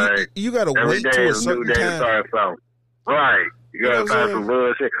going to say. You got to wait to a certain time. To start something. Right. You got to start some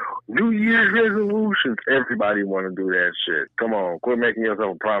little shit. New Year's resolutions. Everybody want to do that shit. Come on. Quit making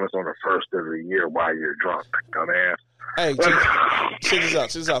yourself a promise on the first of the year while you're drunk, dumbass. Hey,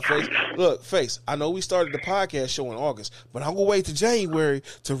 check this out, Face. Look, Face, I know we started the podcast show in August, but I'm going to wait to January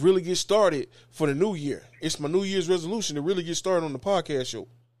to really get started for the new year. It's my New Year's resolution to really get started on the podcast show.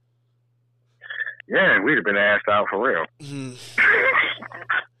 Yeah, we'd have been asked out for real. Mm-hmm.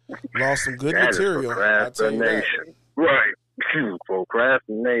 Lost some good material. I'll tell you that. Right.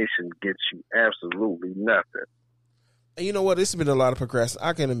 Procrastination gets you absolutely nothing. And you know what? This has been a lot of procrastination.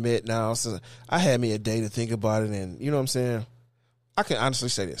 I can admit now, so I had me a day to think about it, and you know what I'm saying? I can honestly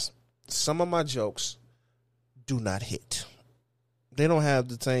say this. Some of my jokes do not hit. They don't have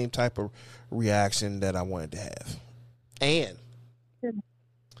the same type of reaction that I wanted to have.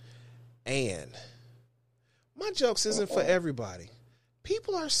 And my jokes isn't for everybody.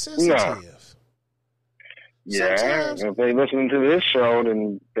 People are sensitive. No. Yeah, sometimes, if they listen to this show,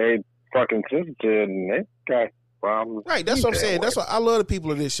 then they fucking sensitive, and they got problems. Right, that's what I'm saying. That's why I love the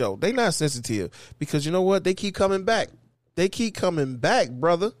people of this show. They not sensitive because you know what? They keep coming back. They keep coming back,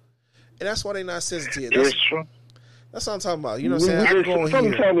 brother, and that's why they not sensitive. That's true. That's what I'm talking about. You know what I'm saying? I'm going some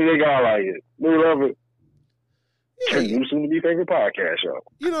here. Tell me they got like it. They love it. Yeah, you seem to be favorite podcast show.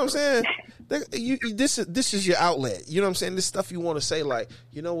 You know what I'm saying? This is your outlet. You know what I'm saying? This stuff you want to say, like,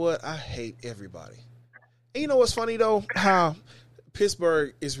 you know what? I hate everybody. And you know what's funny though? How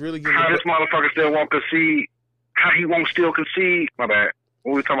Pittsburgh is really getting. How this motherfucker still won't concede? How he won't still concede? My bad.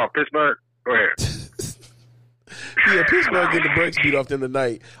 When we talking about Pittsburgh, go ahead. Yeah, Pittsburgh getting the brakes beat off them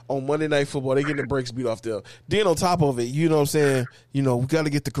tonight on Monday Night Football. They getting the brakes beat off them. Then on top of it, you know what I'm saying? You know, we got to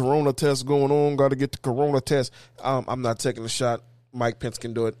get the corona test going on. Got to get the corona test. I'm not taking the shot. Mike Pence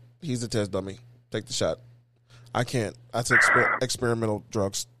can do it. He's the test dummy. Take the shot. I can't. I take experimental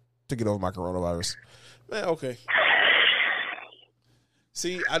drugs to get over my coronavirus. Man, okay.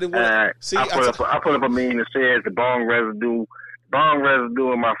 See, I didn't want to. I put up a meme that says the bong residue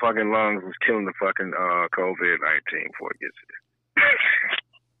in my fucking lungs is killing the fucking COVID-19 before it gets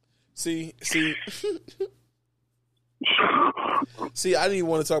here. See, I didn't even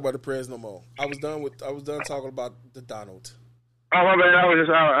want to talk about the prayers no more. I was done talking about the Donald. Oh my bad!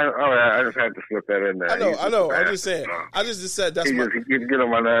 I just had to slip that in there. I know. I'm just saying. I just said that's he get on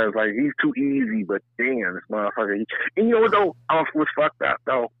my nerves. Like he's too easy, but damn, this motherfucker. And you know what though? I was fucked up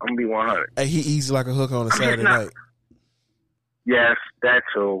though. I'm gonna be 100. Hey, he easy like a hook on a Saturday night. Yes, that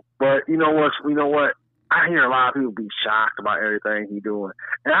too. But you know what? I hear a lot of people be shocked about everything he doing,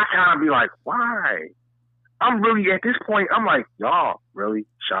 and I kind of be like, why? I'm really at this point. I'm like, y'all really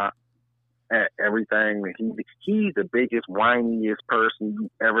shocked at everything that he's the biggest whiniest person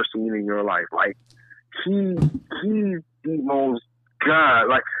you've ever seen in your life. Like he's the most god.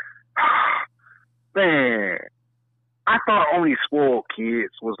 Like man, I thought only spoiled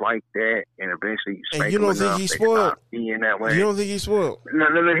kids was like that, and eventually you spank them enough, he's spoiled. Being that way. You don't think he's spoiled? No.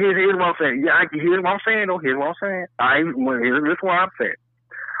 Here's what I'm saying. Yeah, here's what I'm saying. Though. Here's what I'm saying. Here's what I'm saying.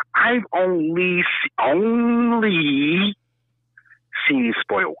 I've only seen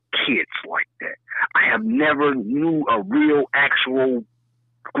spoiled kids like that. I have never knew a real, actual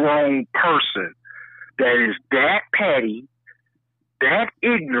grown person that is that petty, that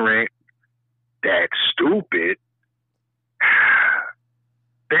ignorant, that stupid,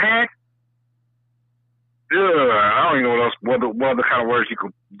 that I don't even know what other kind of words you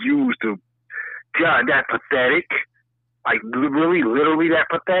could use to. God, that pathetic. Like really, literally that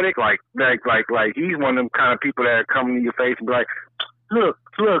pathetic. Like he's one of them kind of people that come to your face and be like, look.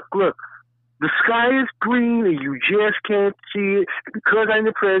 The sky is green and you just can't see it because I'm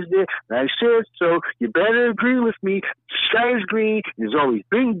the president and I said so. You better agree with me. The sky is green. It's always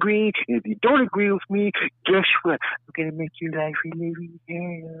been green. And if you don't agree with me, guess what? I'm going to make your life a living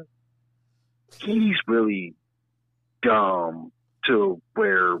hell. He's really dumb to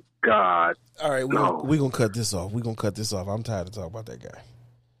where God. All right, we're going to cut this off. I'm tired of talking about that guy.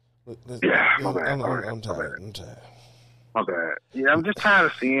 My bad. I'm tired. My bad. Yeah, I'm just tired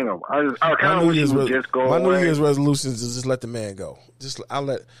of seeing him. I kind of wish he would just go away. My New Year's resolution is just let the man go. I'll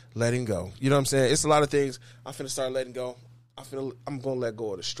let him go. You know what I'm saying? It's a lot of things I'm finna start letting go. I'm gonna let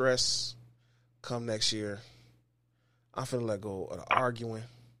go of the stress come next year. I'm finna let go of the arguing.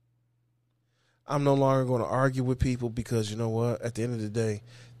 I'm no longer gonna argue with people because you know what? At the end of the day,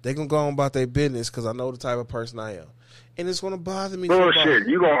 they gonna go on about their business because I know the type of person I am, and it's gonna bother me. Bullshit!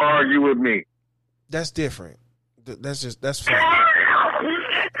 You gonna argue with me? That's different. That's fine.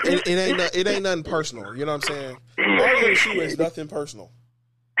 It ain't nothing personal. You know what I'm saying? Arguing with you is nothing personal.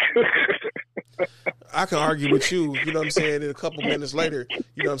 I can argue with you, you know what I'm saying, and a couple minutes later,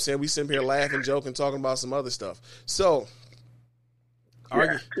 you know what I'm saying, we sit here laughing, joking, talking about some other stuff. So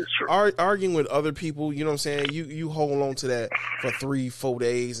arguing with other people, you know what I'm saying, you hold on to that for 3-4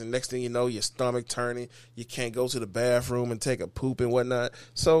 days, and next thing you know, your stomach turning, you can't go to the bathroom and take a poop and whatnot.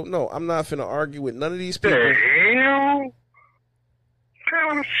 So no, I'm not finna argue with none of these people. The hell?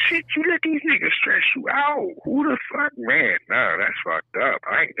 Kind of shit you let these niggas stress you out. Who the fuck, man? No, that's fucked up.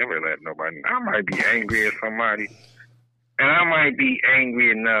 I ain't never let nobody. I might be angry at somebody, and I might be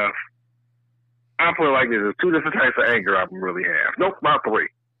angry enough. I put it like this: there's 2 different types of anger I can really have. Nope, about 3.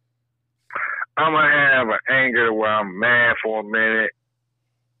 I'm gonna have an anger where I'm mad for a minute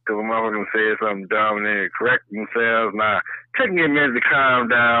because a motherfucker said something dumb and then they correct themselves. Now, taking me a minute to calm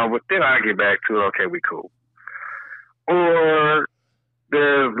down, but then I get back to it. Okay, we cool. Or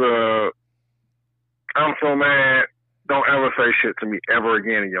there's I'm so mad, don't ever say shit to me ever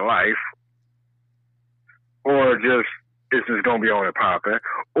again in your life. Or just, it's just going to be on and popping.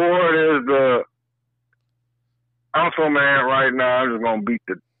 Or there's I'm so mad right now, I'm just going to beat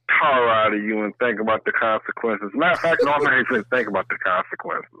the tar out of you and think about the consequences. Matter of fact, no, I'm not even think about the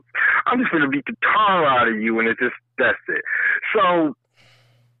consequences. I'm just going to beat the tar out of you and that's it. So,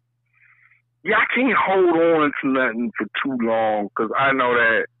 yeah, I can't hold on to nothing for too long because I know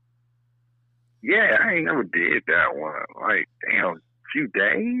that, yeah, I ain't never did that one. Like, damn, a few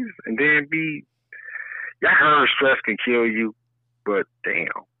days and then I heard stress can kill you, but damn,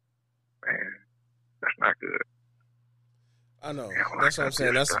 man, that's not good. I know. That's what I'm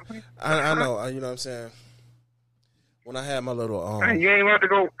saying. I know. You know what I'm saying? When I had my little man, you ain't about to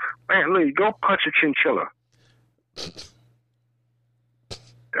go, man, look, go punch a chinchilla.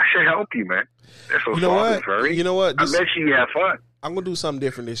 That should help you, man. That's so furry. You know what? I bet you have fun. I'm gonna do something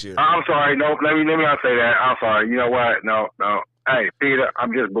different this year. I'm sorry. No, let me not say that. I'm sorry. You know what? No. Hey, Peter,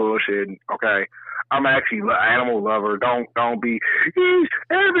 I'm just bullshitting. Okay, I'm actually an animal lover. Don't be. He's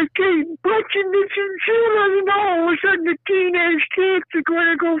advocating punching the chinchillas, and all of a sudden the teenage kids are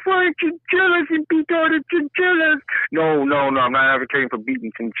gonna go find chinchillas and beat all the chinchillas. No. I'm not advocating for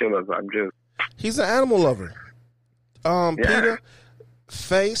beating chinchillas. He's an animal lover. Yeah. Peter.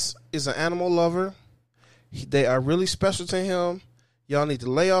 Face is an animal lover. They are really special to him. Y'all need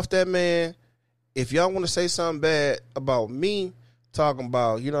to lay off that man. If y'all want to say something bad about me, talking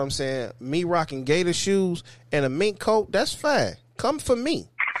about, you know what I'm saying, me rocking gator shoes and a mink coat, that's fine. Come for me.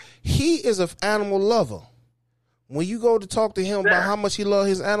 He is an animal lover. When you go to talk to him about how much he loves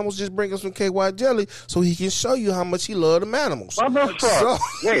his animals, just bring us some KY jelly so he can show you how much he loves them animals. What the fuck?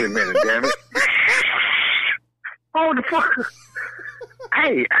 Wait a minute, damn it. Oh, the fuck?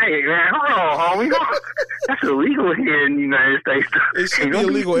 Hey, man, hold on, homie. That's illegal here in the United States. It should be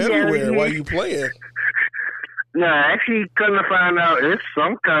illegal everywhere while you playing. No, actually, come to find out, in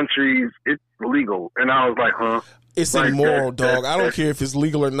some countries, it's legal. And I was like, huh? It's like immoral, dog. I don't care if it's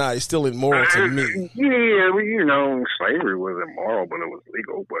legal or not. It's still immoral to me. Yeah, well, you know, slavery was immoral, but it was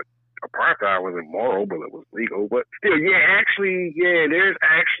legal. But apartheid was immoral, but it was legal. But still, there's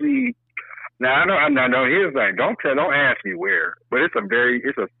actually... Now I know. Here's the thing. Don't ask me where, but it's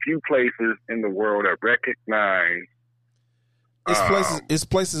a few places in the world that recognize. It's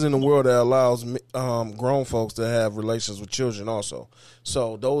places in the world that allows grown folks to have relations with children also.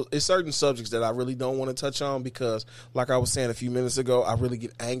 So it's certain subjects that I really don't want to touch on because, like I was saying a few minutes ago, I really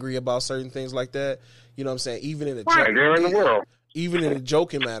get angry about certain things like that. You know what I'm saying? Even in the world. Even in a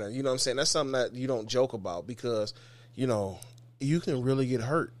joking manner, you know what I'm saying? That's something that you don't joke about because, you know, you can really get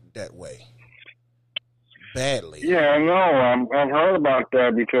hurt that way. badly. Yeah, I know. I've heard about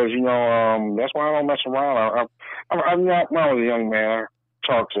that because that's why I don't mess around. I'm not when I was a young man. I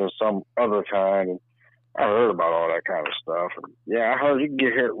talked to some other kind, and I heard about all that kind of stuff. And yeah, I heard you can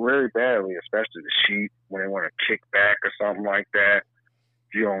get hit very badly, especially the sheep when they want to kick back or something like that.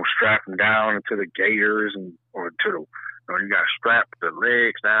 You don't strap them down into the gaiters or to the, you got to strap the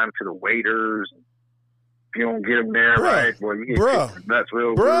legs down to the waders. If you don't get them there right, boy, you get nuts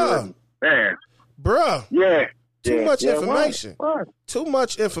real good. Man. Bruh. Yeah. Too much information. What? Too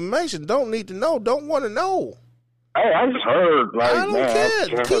much information. Don't need to know. Don't want to know. Hey, I just heard, like, I don't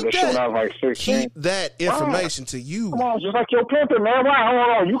care. Keep that information to you. Come on, just like your pimping, man. Why?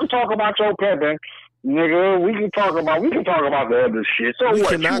 Hold on. You can talk about your pimping. Nigga, we can talk about the other shit. So we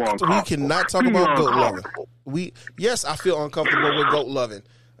cannot talk about goat loving. Yes, I feel uncomfortable with goat loving.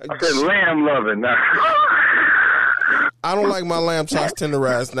 I said lamb loving. I don't like my lamb chops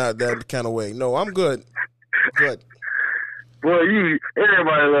tenderized not that kind of way. No, I'm good. Good. Boy,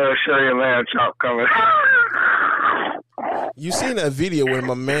 everybody loves showing lamb chop coming. You seen that video where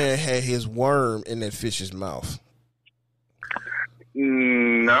my man had his worm in that fish's mouth?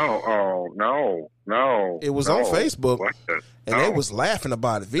 No. It was on Facebook, and they was laughing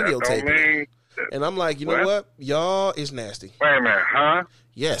about it, videotaping it. And I'm like, you know what? Y'all is nasty. Wait a minute, huh?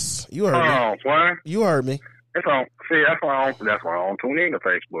 Yes, you heard me. What? You heard me. That's why I don't tune in to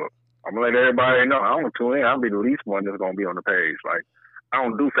Facebook. I'm gonna let everybody know I don't tune in. I'll be the least one that's gonna be on the page. Like, I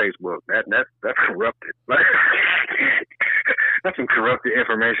don't do Facebook. That's corrupted. Like, that's some corrupted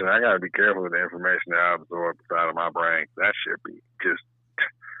information. I gotta be careful with the information that I absorb out of my brain. That should be just.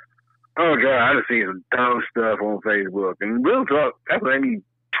 Oh God, I just seen some dumb stuff on Facebook, and real talk. That's what made me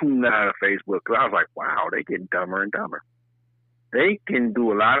tune out of Facebook, because I was like, wow, they getting dumber and dumber. They can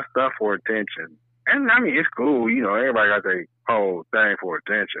do a lot of stuff for attention, and I mean it's cool. Everybody got their whole thing for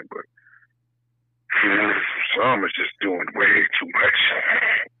attention, but some is just doing way too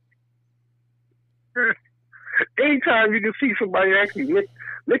much. Anytime you can see somebody actually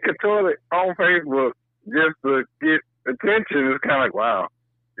lick a toilet on Facebook just to get attention, it's kind of like, wow,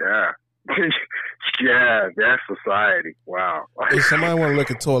 yeah. Yeah, that's society. Wow. If somebody want to look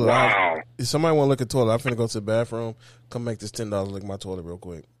at toilet, wow. I'm finna go to the bathroom. Come make this $10 lick my toilet real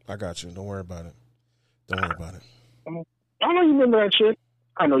quick. I got you. Don't worry about it. I know you remember that shit.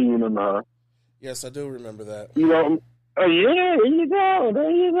 I know you remember her. Yes, I do remember that. Yeah, there you go.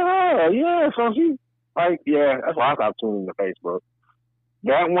 Yeah, so she, that's why I stopped tuning to Facebook.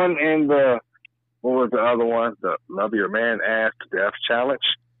 That one and what was the other one? The Love Your Man Ass to Death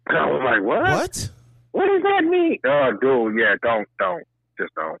Challenge. I was like, what? What? What does that mean? Oh, dude, yeah, don't.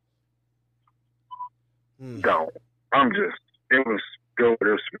 Just don't. Don't. It was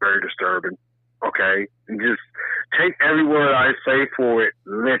very disturbing. Okay? And just take every word I say for it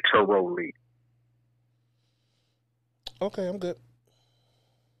literally. Okay, I'm good.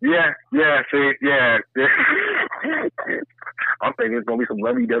 Yeah, see, yeah. I'm thinking it's going to be some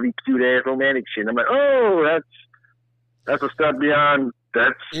lovey-dovey, cute-ass romantic shit. I'm like, oh, that's a step beyond.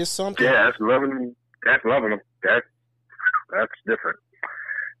 It's something. Yeah, that's loving them. That's different.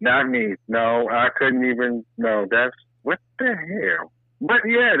 Not me. No, I couldn't even. No, that's what the hell. But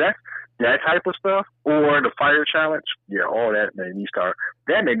yeah, that's that type of stuff, or the fire challenge. Yeah, all that made me start.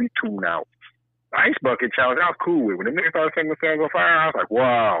 That made me tune out. The ice bucket challenge, I was cool with. When the niggas started setting themselves on fire, I was like,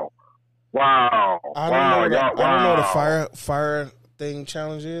 wow. I don't know what the fire thing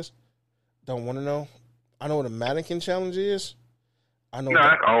challenge is. Don't want to know. I know what a mannequin challenge is.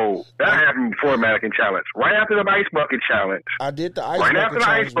 That's old. That happened before the mannequin challenge. Right after the ice bucket challenge. I did the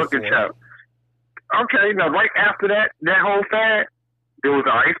ice bucket challenge. Okay, now right after that whole fad, there was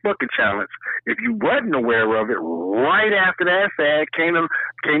the ice bucket challenge. If you wasn't aware of it, right after that fad came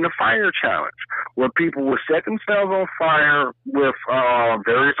the fire challenge, where people would set themselves on fire with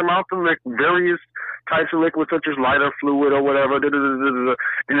various types of liquid, such as lighter fluid or whatever. And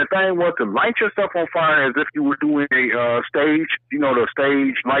the thing was to light yourself on fire as if you were doing a stage, the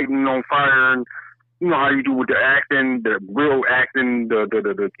stage lighting on fire, and you know how you do with the acting, the real acting, the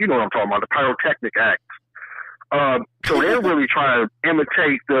you know what I'm talking about, the pyrotechnic act. So they're really trying to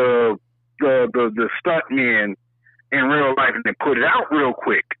imitate the stunt men in real life and then put it out real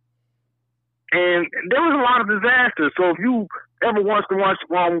quick. And there was a lot of disasters. So if you ever wants to watch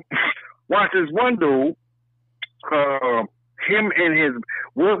this one dude, him and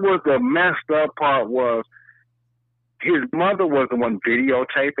what was the messed up part was his mother was the one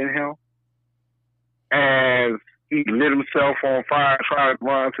videotaping him as he lit himself on fire, tried to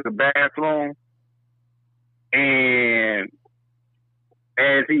run to the bathroom. And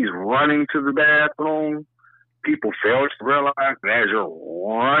as he's running to the bathroom, people fail to realize that as you're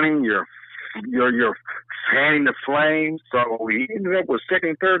running, your you're fanning the flames. So he ended up with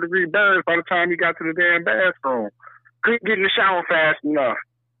second, third degree burns by the time he got to the damn bathroom. Couldn't get in the shower fast enough.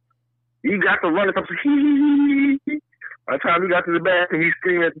 He got to running up. By the time he got to the bathroom, he's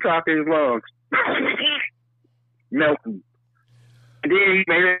screaming at the top of his lungs, melting. And then he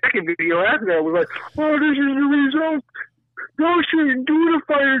made a second video after that. Was like, "Oh, this is the result. Y'all shouldn't do the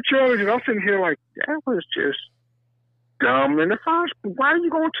fire challenge." And I'm sitting here like, that was just dumb in the first. Why are you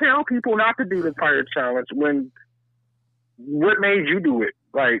gonna tell people not to do the fire challenge when? What made you do it?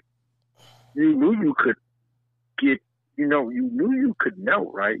 Like, you knew you could get. You knew you could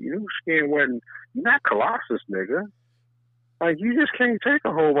know, right? You knew skin wasn't. You're not Colossus, nigga. Like, you just can't take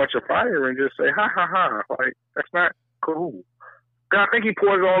a whole bunch of fire and just say, ha, ha, ha. Like, that's not cool. I think he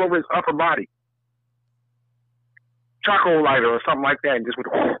poured it all over his upper body. Charcoal lighter or something like that and just went,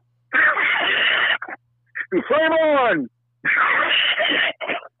 oh. Flame on!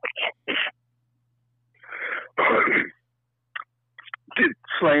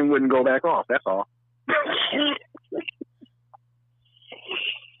 Flame wouldn't go back off, that's all.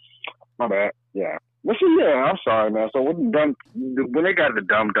 My bad. Yeah. Well, see, yeah, I'm sorry, man. So when they got the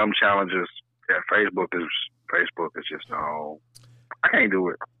dumb challenges, yeah, Facebook is just no. I can't do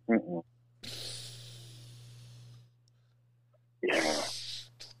it. Mm-mm. Yeah.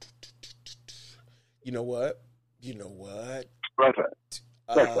 You know what? What's that?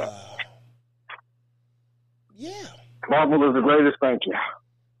 Yeah. Marvel is the greatest. Thank you.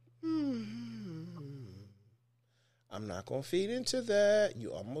 I'm not gonna feed into that.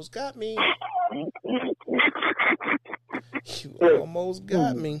 You almost got me.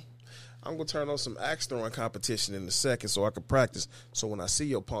 I'm gonna turn on some axe throwing competition in a second so I can practice. So when I see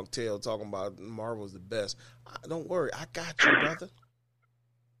your punk tail talking about Marvel's the best, don't worry, I got you, brother.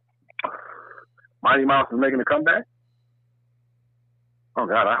 Mighty Mouse is making a comeback? Oh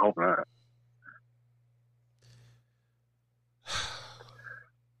God, I hope not.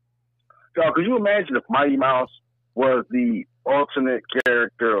 So could you imagine if Mighty Mouse was the alternate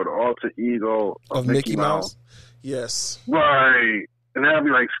character or the alter ego of Mickey Mouse? Yes. Right. And that'd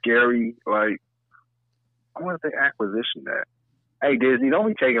be like scary. Like, I wonder if they acquisition that. Hey, Disney, don't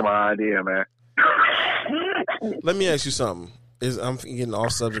be taking my idea, man. Let me ask you something. I'm getting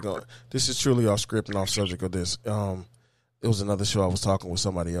off subject on this. Is truly off script and off subject of this. It was another show I was talking with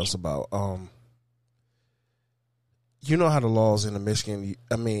somebody else about. You know how the laws in in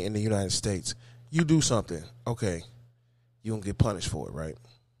the United States, you do something, okay, you don't get punished for it, right?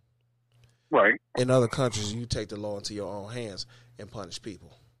 Right. In other countries, you take the law into your own hands and punish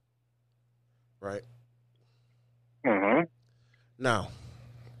people, right? Mm-hmm. Now,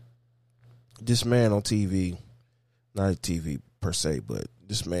 this man on TV, not TV per se, but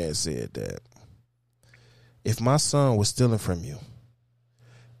this man said that if my son was stealing from you,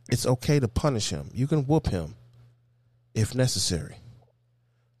 it's okay to punish him. You can whoop him if necessary,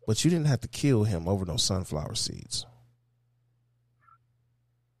 but you didn't have to kill him over those sunflower seeds.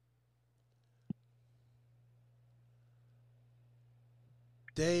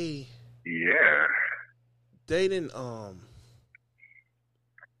 They didn't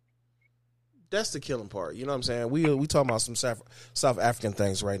that's the killing part. You know what I'm saying? We talking about some South African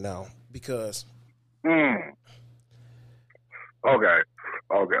things right now because Okay.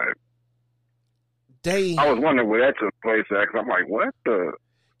 I was wondering where that took place at, because I'm like, what the?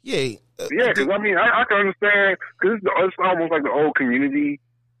 Yeah. Because I mean, I can understand, because it's almost like the old community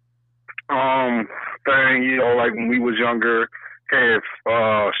thing, you know, like when we was younger, if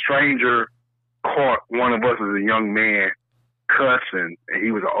a stranger caught one of us as a young man cussing, and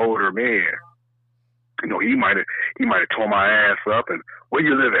he was an older man, you know, he might have tore my ass up, and where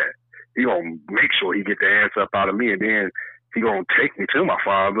you live at? He gonna make sure he get the ass up out of me, and then he gonna take me to my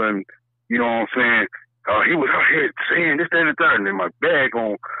father, and you know what I'm saying? He was out here saying this, that, and the third, and then my dad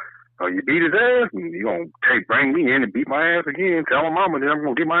gonna, you beat his ass, and you gonna bring me in and beat my ass again, tell my mama that I'm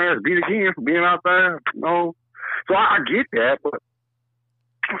gonna get my ass beat again for being out there, you know? So I get that, but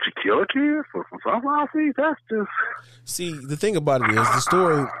don't you kill a kid for some sunflower seeds? That's just... See, the thing about it is, the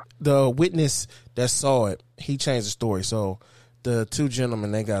story, the witness that saw it, he changed the story. So the two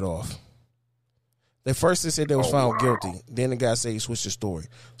gentlemen, they got off. They first said they was found guilty. Then the guy said he switched the story.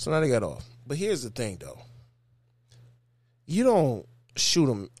 So now they got off. But here's the thing, though. You don't shoot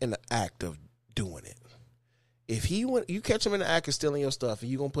him in the act of doing it. If you catch him in the act of stealing your stuff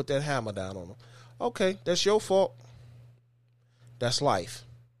and you going to put that hammer down on him, okay, that's your fault. That's life.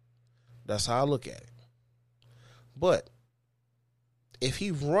 That's how I look at it. But if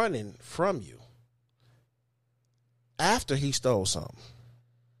he's running from you after he stole something,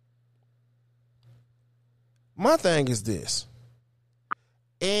 my thing is this.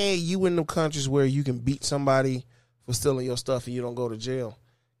 and you in the countries where you can beat somebody for stealing your stuff and you don't go to jail,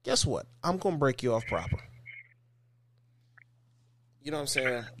 guess what? I'm going to break you off proper. You know what I'm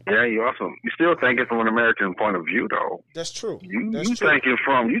saying? Yeah, you still thinking from an American point of view, though. That's true. You thinking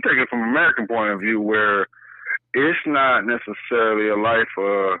from American point of view where it's not necessarily a life.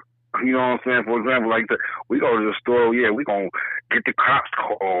 You know what I'm saying? For example, like we go to the store, yeah, we gonna get the cops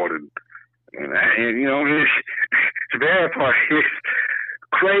called, and you know, the bad part is,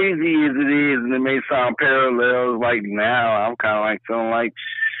 crazy as it is, and it may sound parallels. Like now, I'm kind of like feeling like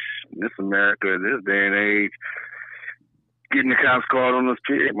this America, this day and age. Getting the cops called on us,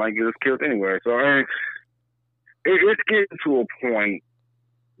 it might get us killed anyway. So it's getting to a point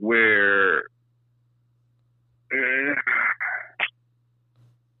where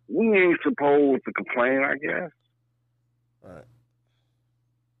we ain't supposed to complain, I guess. Right.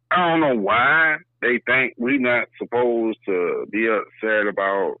 I don't know why they think we not supposed to be upset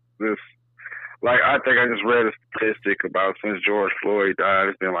about this. Like, I think I just read a statistic about since George Floyd died,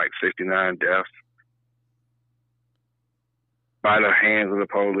 it's been like 69 deaths by the hands of the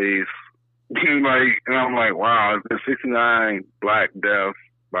police. And I'm like, wow, it's been 69 black deaths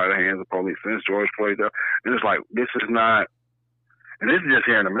by the hands of police since George Floyd died. And it's like, this is not, and this is just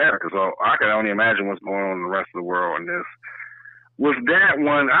here in America, so I can only imagine what's going on in the rest of the world. And this, with that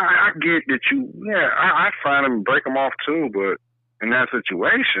one, I get that I find them, break them off too, but in that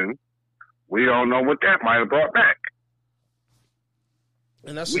situation, we don't know what that might have brought back.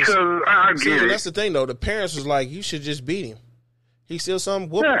 And that's because I get it. That's the thing, though. The parents was like, you should just beat him. He steal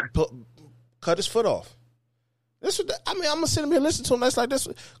something, cut his foot off. This what I'm gonna sit him here and listen to him. That's like this.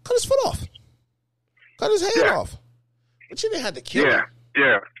 Cut his foot off. Cut his head off. But you didn't have to kill him.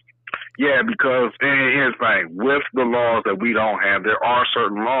 Yeah, because and here's the thing, with the laws that we don't have, there are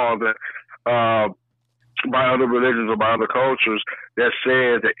certain laws that by other religions or by other cultures that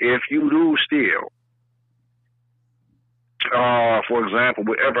says that if you do steal, for example,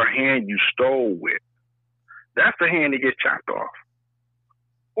 whatever hand you stole with, that's the hand that gets chopped off,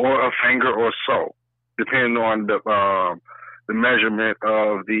 or a finger or so, depending on the measurement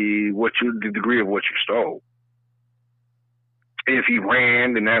of the degree of what you stole. If he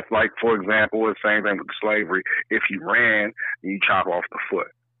ran, then that's like, for example, the same thing with slavery. If he ran, you chop off the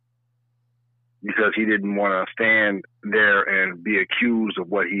foot because he didn't want to stand there and be accused of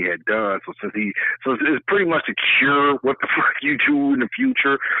what he had done. So it's pretty much to cure what the fuck you do in the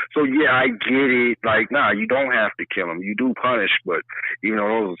future. So yeah, I get it. Like, nah, you don't have to kill him. You do punish, but those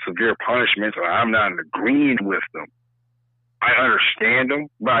are severe punishments. I'm not agreeing with them. I understand them,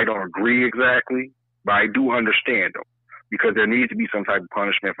 but I don't agree exactly. But I do understand them because there needs to be some type of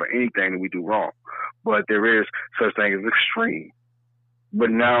punishment for anything that we do wrong. But there is such thing as extreme. But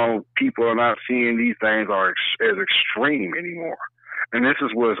now people are not seeing these things as extreme anymore. And this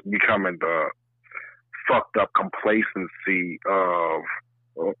is what's becoming the fucked up complacency of,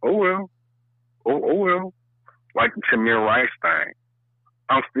 oh well, like the Tamir Rice thing.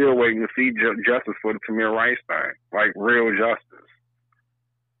 I'm still waiting to see justice for the Tamir Rice thing, like real justice.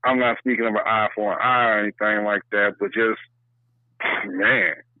 I'm not speaking of an eye for an eye or anything like that, but just,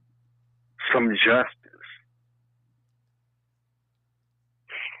 man, some justice.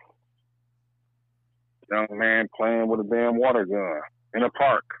 Young man playing with a damn water gun in a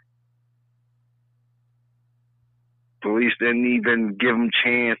park. Police didn't even give him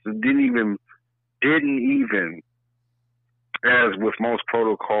chance. Didn't even, as with most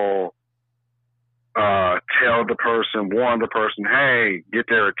protocol, warn the person, hey, get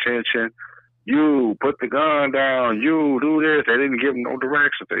their attention. You put the gun down. You do this. They didn't give him no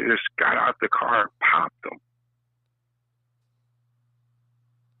directions. They just got out the car and popped him.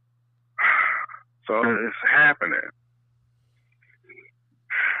 So it's happening.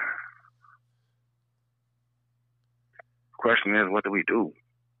 Question is, what do we do?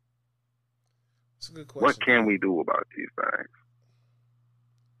 That's a good question. What can we do about these things?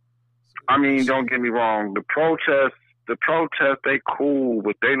 I mean, don't get me wrong. The protests, they cool,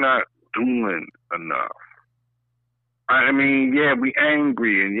 but they not doing enough. I mean, yeah, we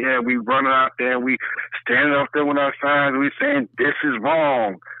angry, and yeah, we running out there, and we standing up there with our signs, and we saying this is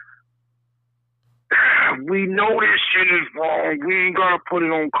wrong. We know this shit is wrong. We ain't gonna put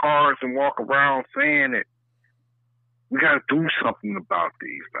it on cards and walk around saying it. We gotta do something about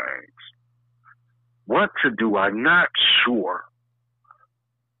these things. What to do, I'm not sure.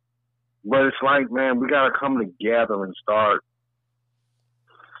 But it's like, man, we gotta come together and start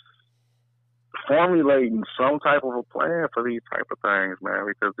formulating some type of a plan for these type of things, man,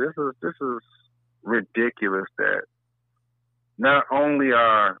 because this is ridiculous that not only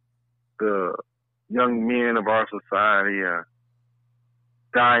are the young men of our society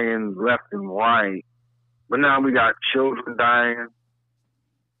dying left and right. But now we got children dying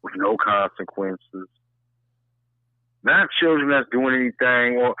with no consequences. Not children that's doing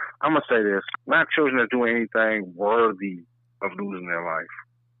anything, or I'm going to say this, not children that's doing anything worthy of losing their life.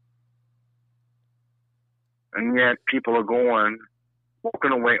 And yet people are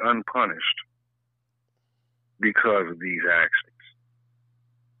walking away unpunished because of these actions.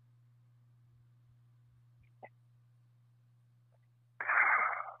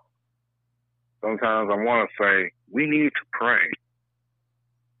 Sometimes I want to say, we need to pray.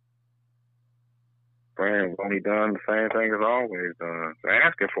 Praying's only done the same thing as always done. It's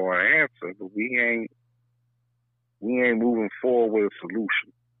asking for an answer, but we ain't moving forward with a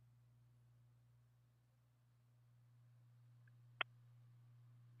solution.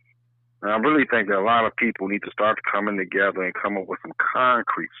 And I really think that a lot of people need to start coming together and come up with some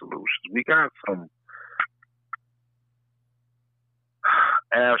concrete solutions. We got some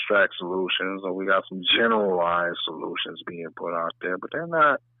abstract solutions, or we got some generalized solutions being put out there, but they're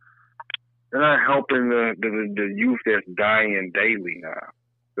not helping the youth that's dying daily now.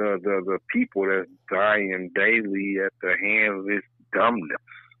 The people that's dying daily at the hands of this dumbness.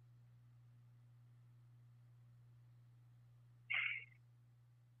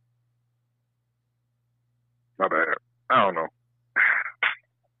 My bad. I don't know.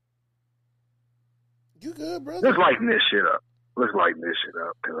 You good, brother? Let's lighten this shit up.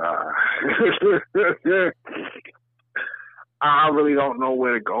 Cause I really don't know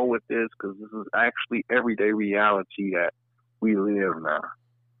where to go with this, because this is actually everyday reality that we live now.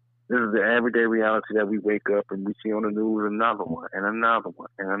 This is the everyday reality that we wake up and we see on the news another one and another one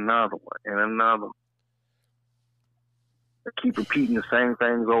and another one and another one. They keep repeating the same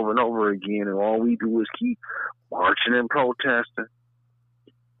things over and over again, and all we do is keep marching and protesting.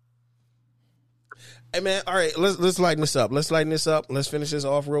 Hey man, all right, let's lighten this up. Let's finish this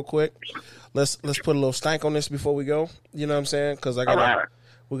off real quick. Let's put a little stank on this before we go. You know what I'm saying? Because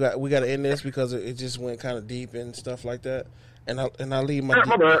we got to end this because it just went kind of deep and stuff like that. And I leave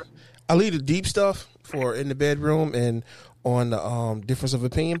I leave the deep stuff for in the bedroom and on the Difference of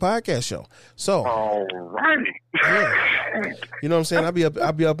Opinion podcast show. So, alrighty. Yeah. You know what I'm saying?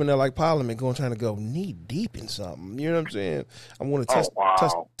 I'll be up in there like Parliament, trying to go knee deep in something. You know what I'm saying? I want to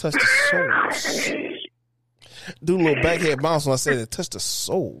touch the souls. Do a little backhead bounce when I say that. Touch the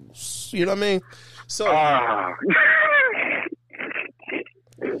souls. You know what I mean? So,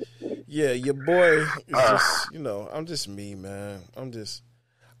 yeah, your boy is just, I'm just me, man.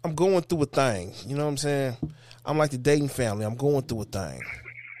 I'm going through a thing. You know what I'm saying? I'm like the dating family. I'm going through a thing.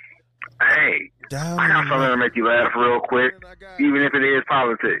 Hey, I got something to make you laugh real quick, even if it is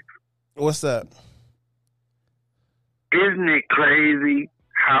politics. What's that? Isn't it crazy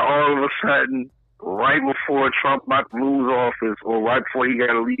how all of a sudden, right before Trump might lose office, or right before he got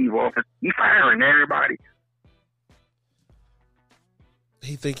to leave office, he's firing everybody?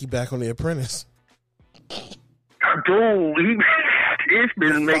 He think he back on The Apprentice. Dude, it's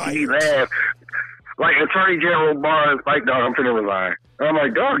been making me laugh. Like Attorney General Barr is like, dog, I'm finna resign. And I'm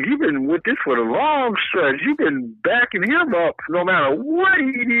like, dog, you've been with this for the long stretch. You've been backing him up no matter what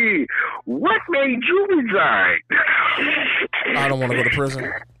he did. What made you resign? I don't want to go to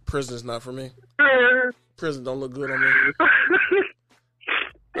prison. Prison is not for me. Prison don't look good on me.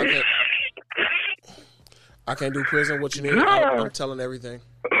 I can't do prison. What you need? I'm telling everything.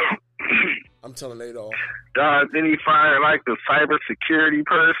 I'm telling it all. Then he fired like the cybersecurity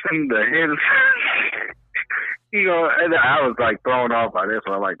person, the head of, and I was like thrown off by this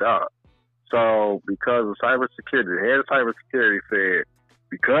one. I'm like, dog. So because of cybersecurity, the head of cybersecurity said,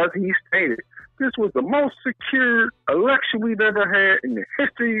 because he stated this was the most secure election we've ever had in the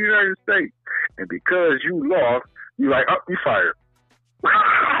history of the United States, and because you lost, you like, you fired.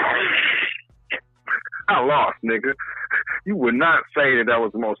 I lost, nigga. You would not say that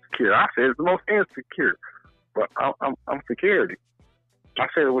was the most secure. I said it's the most insecure. But I'm security. I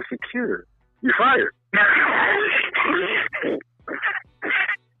said it was secure. You're fired.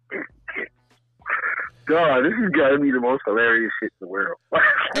 God, this has got to be the most hilarious shit in the world.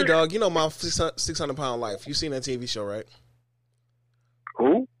 Hey, dog, my 600-pound life. You seen that TV show, right?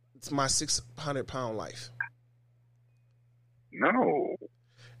 Who? It's My 600-Pound Life. No.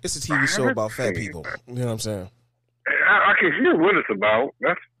 It's a TV show about fat people. You know what I'm saying? I can hear what it's about.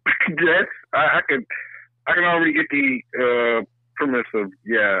 I can already get the premise of,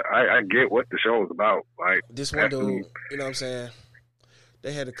 I get what the show is about. Like, this one dude, you know what I'm saying?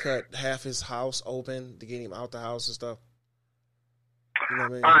 They had to cut half his house open to get him out the house and stuff. You know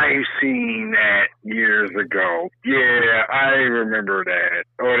what I mean? I've seen that years ago. Yeah, I remember that.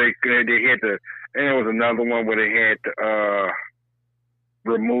 Or they had to, and there was another one where they had to,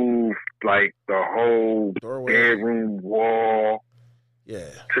 remove like the whole Doorway. bedroom wall Yeah.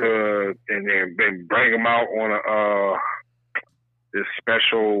 and then bring him out on this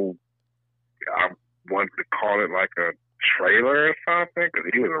special. I want to call it like a trailer or something because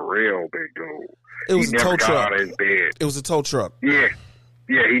he was a real big dude. It was he a tow never got truck. out of his bed. It was a tow truck. Yeah,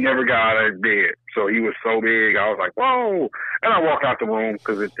 he never got out of his bed. So he was so big, I was like, whoa. And I walked out the room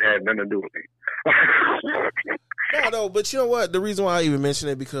because it had nothing to do with me. No, but you know what? The reason why I even mention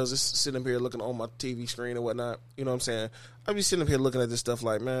it because it's sitting up here looking on my TV screen and whatnot. You know what I'm saying? I be sitting up here looking at this stuff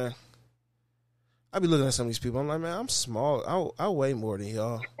like, man, I be looking at some of these people. I'm like, man, I'm small. I weigh more than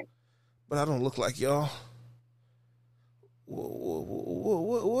y'all, but I don't look like y'all.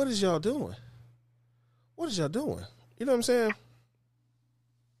 What is y'all doing? What is y'all doing? You know what I'm saying?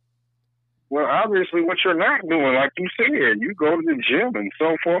 Well, obviously, what you're not doing, like you said, you go to the gym and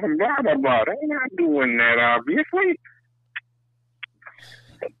so forth and blah, blah, blah. They're not doing that, obviously.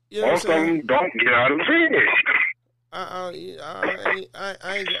 You know Most of them don't get out of bed.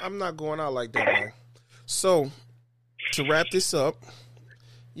 I'm not going out like that, man. So, to wrap this up,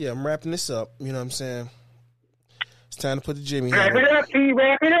 I'm wrapping this up. You know what I'm saying? It's time to put the Jimmy hat on. Wrap it up, T.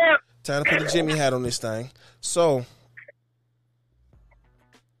 Wrap it up. Time to put the Jimmy hat on this thing. So,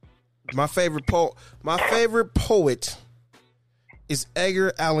 my favorite poet is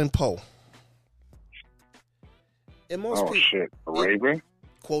Edgar Allan Poe. And most people, shit, the Raven.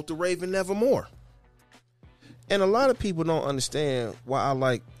 Quote the Raven Nevermore. And a lot of people don't understand why I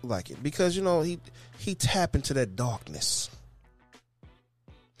like it because you know he tapped into that darkness.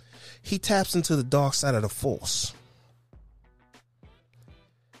 He taps into the dark side of the Force.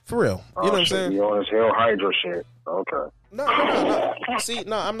 For real, you know what I'm saying? You on his Hell Hydra shit. Okay. No. See,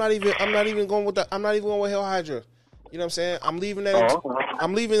 no, I'm not even going with that. I'm not even going with Hell Hydra. You know what I'm saying? I'm leaving that.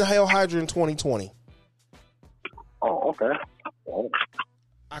 I'm leaving Hell Hydra in 2020. Oh, okay.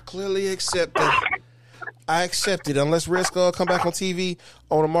 I clearly accept that. I accept it. Unless Red Skull come back on TV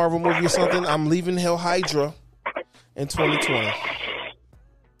on a Marvel movie or something, I'm leaving Hell Hydra in 2020.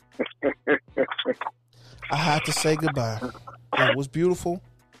 I have to say goodbye. It was beautiful.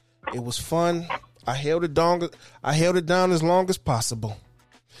 It was fun. I held it down as long as possible.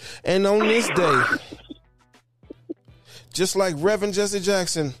 And on this day, just like Reverend Jesse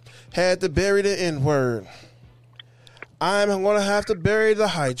Jackson had to bury the N-word, I'm going to have to bury the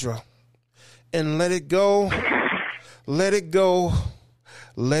Hydra and let it go, let it go,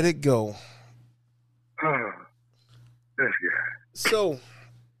 let it go. So,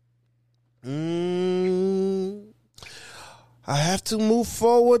 I have to move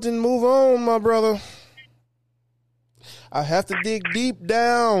forward and move on, my brother. I have to dig deep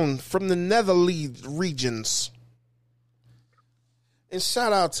down from the Netherlands regions. And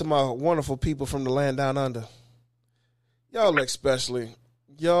shout out to my wonderful people from the land down under. Y'all especially.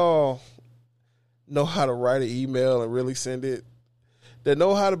 Y'all know how to write an email and really send it. They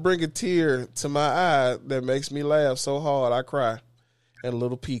know how to bring a tear to my eye that makes me laugh so hard I cry and a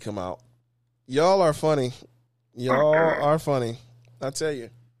little pee come out. Y'all are funny. Y'all are funny. I tell you.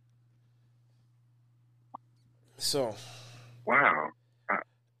 So. Wow.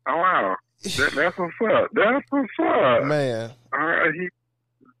 Wow. That's what's up. That's what's up. Man. All right.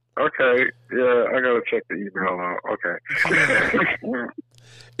 Okay. Yeah, I gotta check the email out. Okay.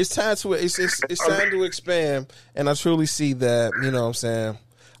 It's time to expand, and I truly see that. You know what I'm saying?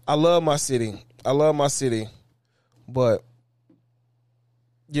 I love my city. But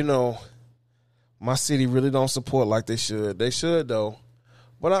you know, my city really don't support like they should. They should though.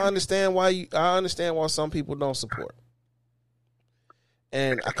 But I understand why some people don't support.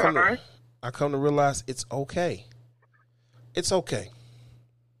 And I come to realize it's okay. It's okay.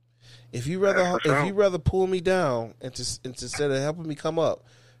 If you rather pull me down instead of helping me come up,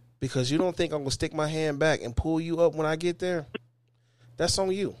 because you don't think I'm gonna stick my hand back and pull you up when I get there, that's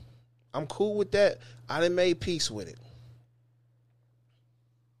on you. I'm cool with that. I done made peace with it.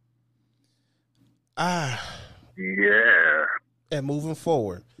 Yeah. And moving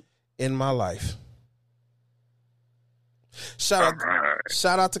forward in my life. Shout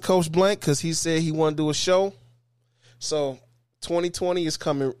out to Coach Blank because he said he want to do a show. So 2020 is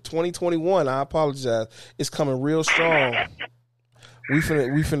coming. 2021, I apologize. It's coming real strong. We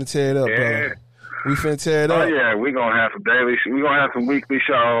finna tear it up, brother. We finna tear it up. Oh yeah, we're gonna have some daily. We're gonna have some weekly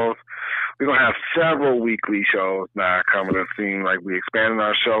shows. We're gonna have several weekly shows now coming. It seems like we expanding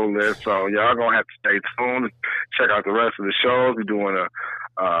our show list, so y'all gonna have to stay tuned and check out the rest of the shows. We're doing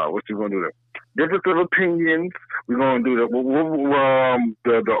what you gonna do? The difference of opinions. We're gonna do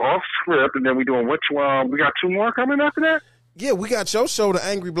the off script, and then we doing which one? We got two more coming after that. Yeah, we got your show, The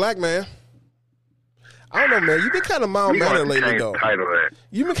Angry Black Man. I don't know, man. You've been kind of mild-mannered lately, though.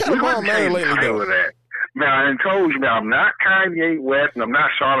 You've been kind of mild-mannered lately, though. Man, I done told you, man, I'm not Kanye West and I'm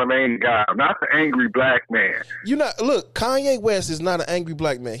not Charlamagne the God. I'm not the angry black man. Look, Kanye West is not an angry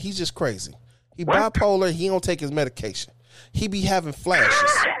black man. He's just crazy. He bipolar. He don't take his medication. He be having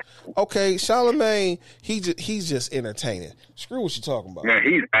flashes. Okay, Charlamagne, he's just entertaining. Screw what you talking about. Man,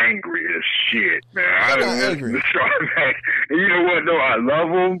 he's angry as shit, man. I'm not angry. Charlamagne. And you know what, though? I love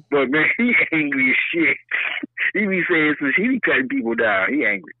him, but, man, he angry as shit. He be saying some shit. He be cutting people down. He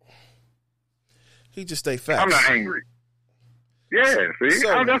angry. He just stay facts. I'm not angry. Yeah, see?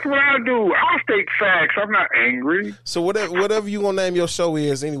 That's what I do. I'll state facts. I'm not angry. So whatever you gonna name your show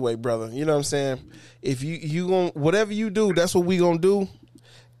is anyway, brother. You know what I'm saying? If you gonna whatever you do, that's what we gonna do.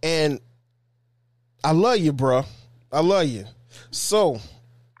 And I love you, bro. I love you. So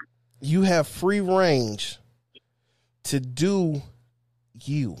you have free range to do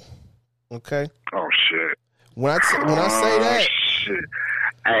you. Okay? Oh shit. When I say that, shit.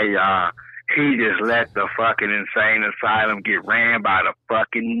 Hey, he just let the fucking insane asylum get ran by the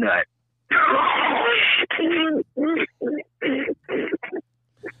fucking nut.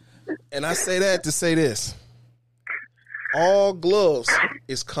 And I say that to say this. All gloves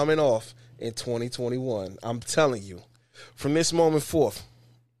is coming off in 2021. I'm telling you. From this moment forth.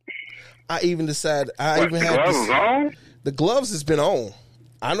 I even decided the gloves has been on.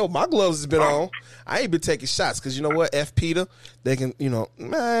 I know my gloves has been on. I ain't been taking shots because you know what? F Peter, they can, Peter. You know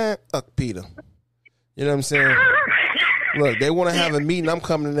what I'm saying? Look, they want to have a meeting. I'm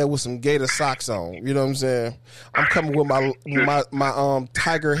coming in there with some gator socks on. You know what I'm saying? I'm coming with my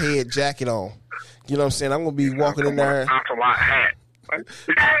tiger head jacket on. You know what I'm saying? I'm gonna be walking in there. Ocelot hat.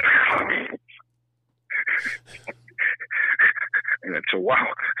 And a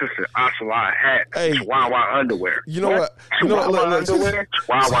Chihuahua, just an ocelot hat, Chihuahua underwear. You know what? Underwear?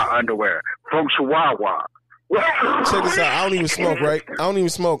 Chihuahua underwear from Chihuahua. Check this out. I don't even smoke, right? I don't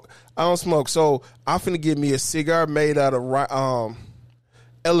smoke. So I'm finna get me a cigar made out of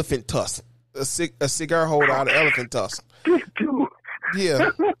elephant tusk. A cigar holder out of elephant tusk. Yeah,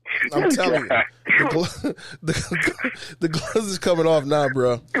 I'm telling you, the gloves is coming off now,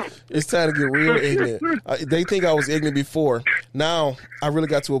 bro. It's time to get real ignorant. They think I was ignorant before. Now I really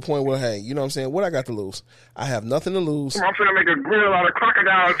got to a point where, hey, you know what I'm saying? What I got to lose? I have nothing to lose. I'm finna make a grill out of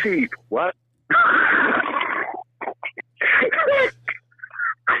crocodile teeth. What?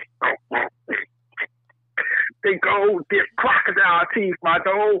 They go dip crocodile teeth, my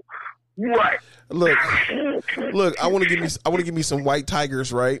dog. What? Look! I want to give me some white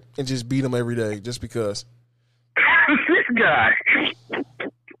tigers, right, and just beat them every day, just because. This guy.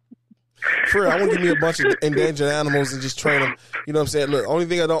 For real, I want to give me a bunch of endangered animals and just train them. You know what I'm saying? Look, only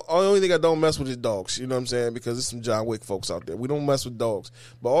thing I don't mess with is dogs. You know what I'm saying? Because there's some John Wick folks out there. We don't mess with dogs,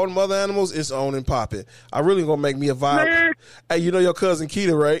 but all the other animals, it's on and popping. I really gonna make me a violin. Hey, you know your cousin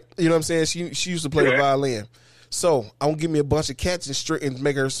Keita, right? You know what I'm saying? She used to play the violin. So I'm gonna give me a bunch of cats and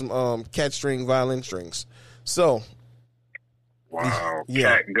make her some cat string violin strings. So, wow,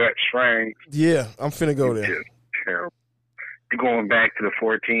 cat gut strings. Yeah, I'm finna go there. You're going back to the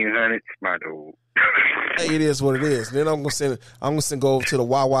 1400s, my dude. Hey, it is what it is. Then I'm gonna go over to the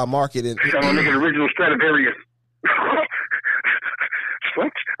Wawa market and I'm gonna make an original Stradivarius.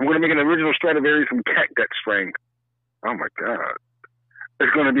 What? I'm gonna make an original Stradivarius from cat gut string. Oh my god!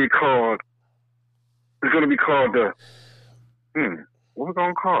 It's gonna be called the. What we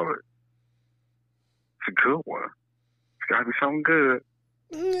gonna call it? It's a good one. It's gotta be something good.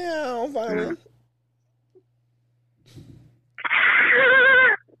 Yeah, I'm fine.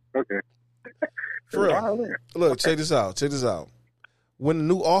 Okay. For real. Look, check this out. When the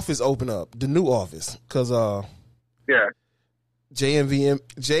new office open up, because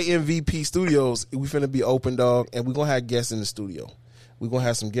JMVP Studios, we finna be open, dog, and we gonna have guests in the studio. We gonna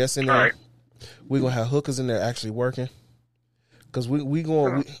have some guests in there. Right. We gonna have hookers in there actually working. Cause we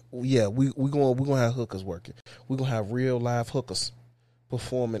gonna have hookers working. We gonna have real live hookers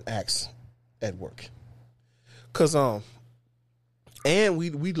performing acts at work. Cause and we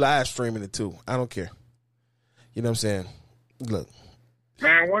live streaming it too. I don't care. You know what I'm saying? Look.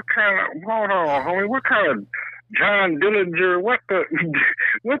 Man, hold on, homie. What kind of John Dillinger?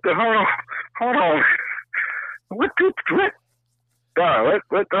 Hold on.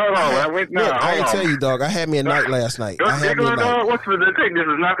 I ain't tell you, dog. I had me a night last night. Dirk Diggler, dog. What's the thing? This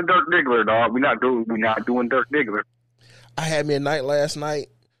is not the Dirk Diggler, dog. We're not doing Dirk Diggler. I had me a night last night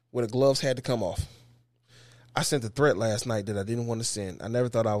where the gloves had to come off. I sent a threat last night that I didn't want to send. I never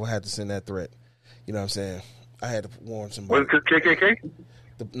thought I would have to send that threat. You know what I'm saying? I had to warn somebody. Was it the KKK?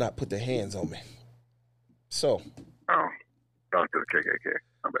 To not put their hands on me. So. Oh, not the KKK.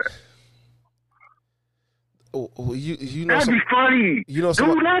 My bad. you know that'd be funny. You know Dude,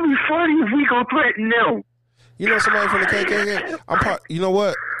 somebody, that'd be funny if we go threaten them. you know somebody from the KKK. I'm part. You know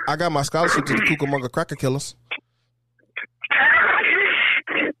what? I got my scholarship to the Cucamonga Cracker Killers.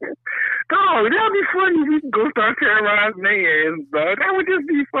 Oh, that'd be funny if we can go start terrorizing their ass, bro. That would just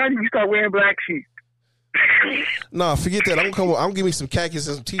be funny. You start wearing black sheets. No, forget that. I'm gonna give me some khakis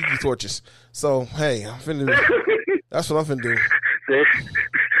and some tiki torches. So hey, I'm finna do. That's what I'm finna do.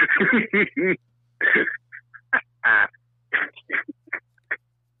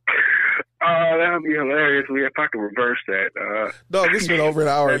 Oh, that would be hilarious. If I could reverse that. Dog, this been over an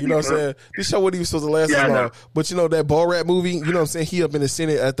hour. You know what I'm saying? This show wasn't even supposed to last as long. But you know that Borat movie. You know what I'm saying? He up in the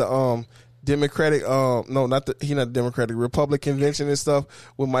Senate at the Democratic. No, not the. He not Democratic. Republic convention and stuff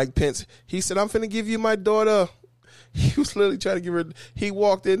with Mike Pence. He said, "I'm finna give you my daughter." He was literally trying to give her. He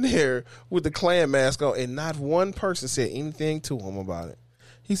walked in there with the Klan mask on, and not one person said anything to him about it.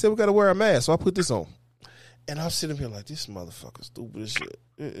 He said, "We got to wear a mask," so I put this on. And I'm sitting here like, this motherfucker stupid as shit.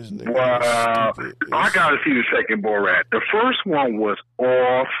 Wow. I got to see the second Borat. The first one was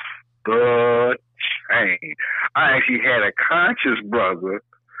off the chain. I actually had a conscious brother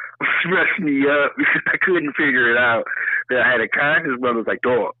mess me up because I couldn't figure it out. That I had a conscious brother was like,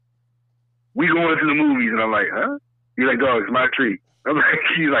 dog, we going to the movies. And I'm like, huh? He's like, dog, it's my treat. I'm like,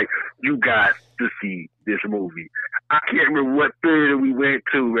 he's like, you got to see this movie. I can't remember what theater we went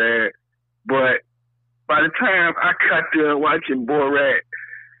to, man. But by the time I got done watching Borat,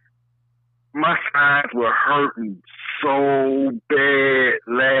 my sides were hurting so bad,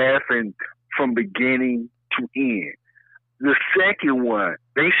 laughing from beginning to end. The second one,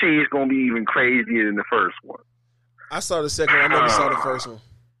 they say it's going to be even crazier than the first one. I saw the second one. I never saw the first one.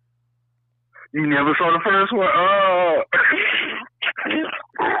 You never saw the first one? Oh.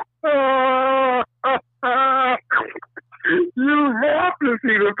 You have to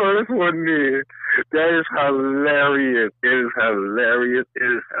see the first one then. That is hilarious. It is hilarious. It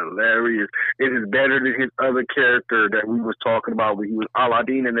is hilarious. It is better than his other character that we was talking about when he was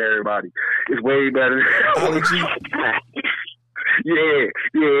Aladdin and everybody. It's way better than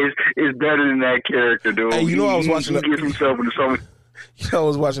it's better than that character, dude. Hey, you know I was watching he gets himself into so much. You know I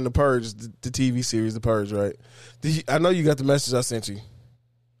was watching The Purge, the TV series, The Purge, right? I know you got the message I sent you.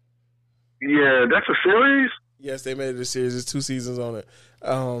 Yeah, that's a series? Yes, they made it a series. There's 2 seasons on it.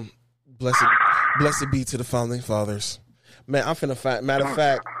 Blessed be to the founding fathers. Man, I'm finna find. Matter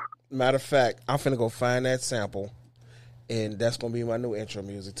of fact, I'm finna go find that sample, and that's gonna be my new intro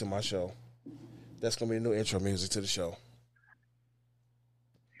music to my show. That's gonna be the new intro music to the show.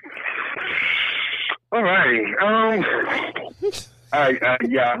 All right.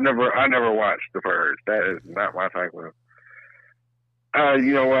 I never watched The Purge. That is not my type of.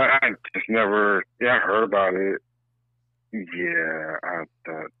 You know what? I just never. Yeah, I heard about it. Yeah,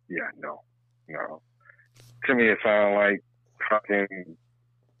 no. To me, it sounded like fucking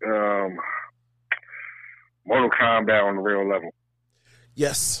Mortal Kombat on the real level.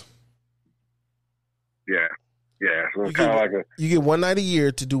 Yes. Yeah. So it's kind of like you get one night a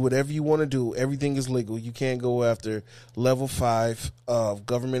year to do whatever you want to do. Everything is legal. You can't go after level 5 of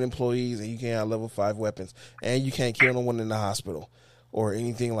government employees, and you can't have level 5 weapons, and you can't kill no one in the hospital or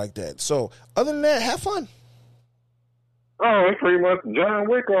anything like that. So other than that, have fun. Oh, it's pretty much John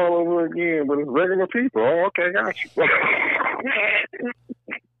Wick all over again, but it's regular people. Oh, okay, got you.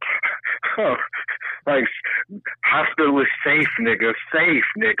 Oh, like, hospital is safe, nigga.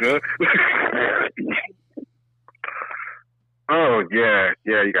 Oh, yeah,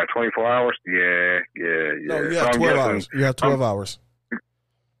 you got 24 hours? Yeah. No, you have 12 hours. You have 12 hours.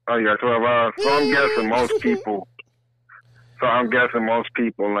 Oh, you got 12 hours? So I'm guessing most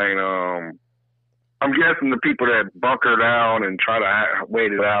people ain't, I'm guessing the people that bunker down and try to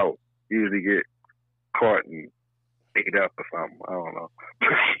wait it out usually get caught and ate up or something. I don't know.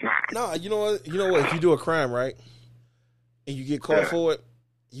 No, you know what? If you do a crime, right, and you get caught for it,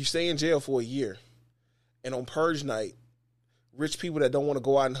 you stay in jail for a year. And on purge night, rich people that don't want to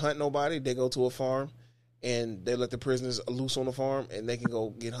go out and hunt nobody, they go to a farm and they let the prisoners loose on the farm, and they can go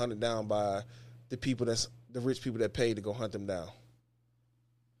get hunted down by the rich people that pay to go hunt them down.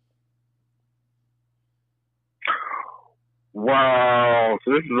 Wow,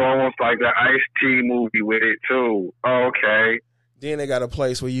 so this is almost like the Ice-T movie with it too. Oh, okay. Then they got a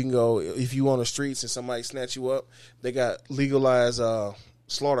place where you can go if you on the streets and somebody snatch you up. They got legalized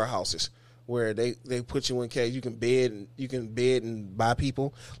slaughterhouses where they put you in cage. You can bed and buy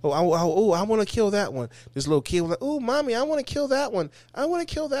people. Oh, I want to kill that one. This little kid was like, oh, mommy, I want to kill that one. I want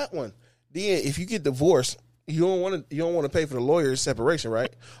to kill that one. Then if you get divorced, you don't want to pay for the lawyer's separation,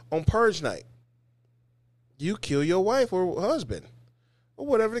 right? On purge night, you kill your wife or husband, or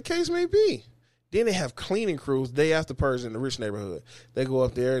whatever the case may be. Then they have cleaning crews day after purge in the rich neighborhood. They go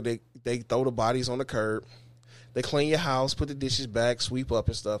up there, they throw the bodies on the curb. They clean your house, put the dishes back, sweep up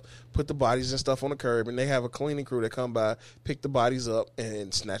and stuff, put the bodies and stuff on the curb, and they have a cleaning crew that come by, pick the bodies up,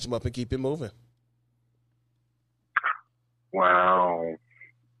 and snatch them up and keep it moving. Wow.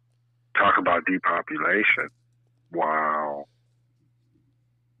 Talk about depopulation. Wow.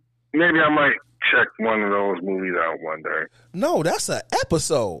 Maybe I might check one of those movies out one day. No, that's an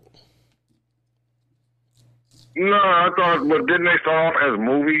episode. No, I thought, but didn't they start off as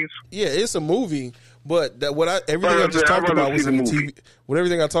movies? Yeah, it's a movie, but everything I just talked about was in the TV.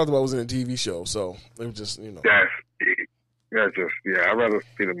 Everything I talked about was in a TV show, so it was just, you know. That's just, yeah, I'd rather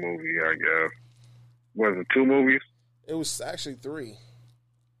see the movie, I guess. Was it 2 movies? It was actually 3.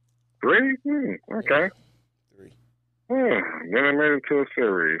 3? Okay. 3. Then I made it to a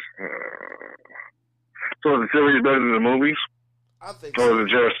series. So is the series better than the movies? I think so. Or So. is it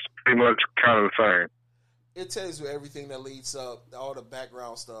just pretty much kind of the same? It tells you everything that leads up, all the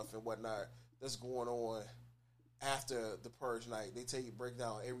background stuff and whatnot that's going on after the purge night. They tell you, break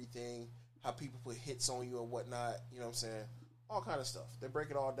down everything, how people put hits on you and whatnot. You know what I'm saying? All kind of stuff. They break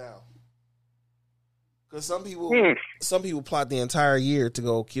it all down. Because some people plot the entire year to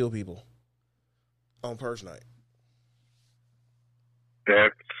go kill people on purge night.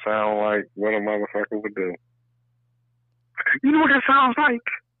 That sounds like what a motherfucker would do. You know what that sounds like?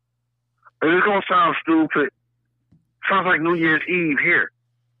 It's gonna sound stupid. Sounds like New Year's Eve here.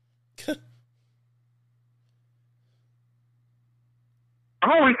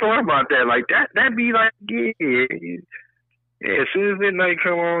 I always thought about that. Like that'd be like, yeah. As soon as midnight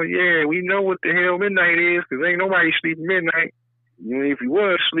come on, yeah, we know what the hell midnight is because ain't nobody sleeping midnight. If you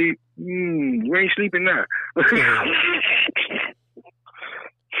was asleep, you ain't sleeping now.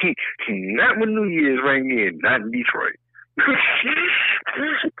 Not when New Year's rang in, not in Detroit.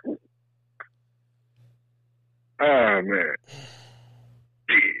 Oh, man.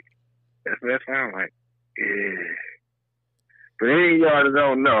 That's what that sounds like. Yeah. But any of y'all that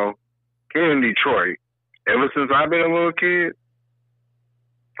don't know, here in Detroit, ever since I've been a little kid,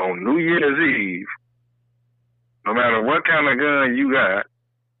 on New Year's Eve, no matter what kind of gun you got,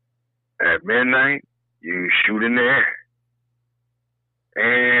 at midnight, you shoot in the air.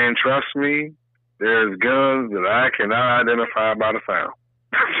 And trust me, there's guns that I cannot identify by the sound.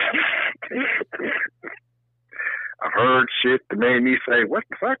 I've heard shit that made me say, what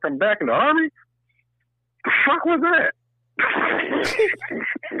the fuck, I'm back in the Army? The fuck was that?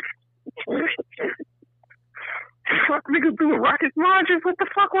 Fuck niggas doing rocket launches? What the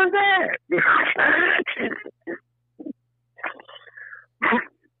fuck was that?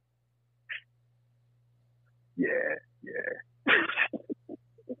 Yeah.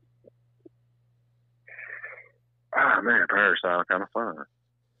 Ah, man, Purge sounds kind of fun.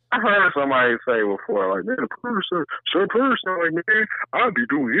 I heard somebody say before, like, man, the Purge sound like, man, I'll be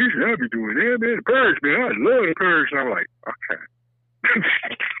doing this, I'll be doing that, man, the Purge, man, I love the Purge. And I'm like, okay.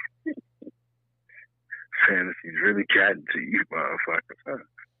 Fantasy's really gotten to you, motherfuckers, huh?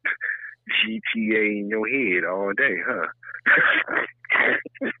 GTA in your head all day, huh?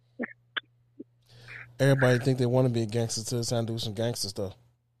 Everybody think they want to be a gangster till it's time to do some gangster stuff.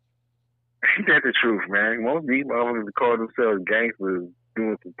 Ain't that the truth, man? Most of these motherfuckers call themselves gangsters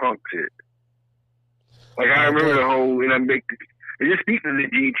doing some punk shit. Like, I remember the whole, just speaking of the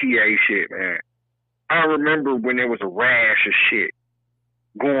GTA shit, man, I remember when there was a rash of shit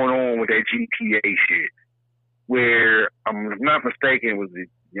going on with that GTA shit, where, if I'm not mistaken, it was the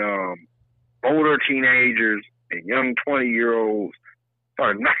older teenagers and young 20-year-olds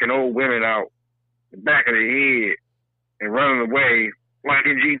started knocking old women out the back of the head and running away like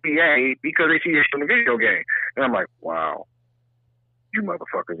in GTA because they see this in the video game. And I'm like, wow, you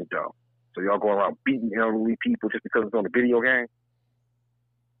motherfuckers are dumb. So y'all going around beating elderly people just because it's on a video game?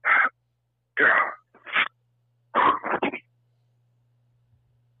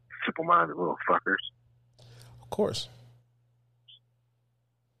 Simple-minded little fuckers. Of course.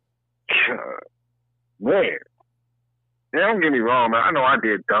 Man. Yeah, don't get me wrong, man. I know I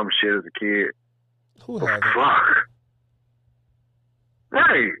did dumb shit as a kid. Who had fuck.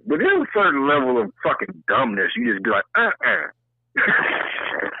 Right. But there's a certain level of fucking dumbness. You just be like,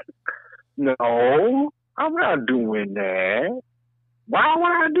 No, I'm not doing that. Why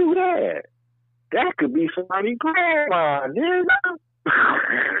would I do that? That could be somebody's grandma, nigga.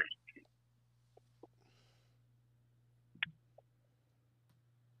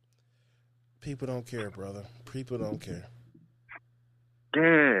 People don't care, brother. People don't care.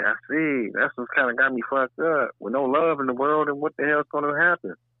 Yeah, I see. That's what kind of got me fucked up. With no love in the world, and what the hell's going to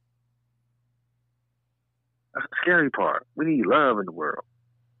happen? That's the scary part. We need love in the world.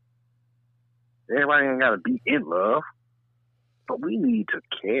 Everybody ain't got to be in love, but we need to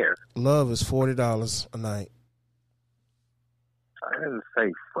care. Love is $40 a night. I didn't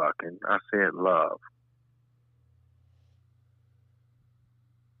say fucking. I said love.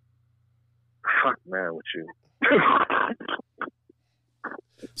 Fuck man with you.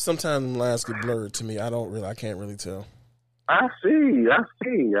 Sometimes them lines get blurred to me. I can't really tell. I see,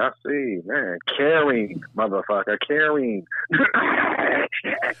 man. Caring, motherfucker, caring.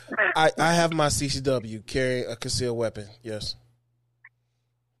 I have my CCW, carry a concealed weapon, yes.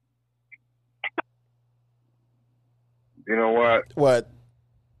 You know what? What?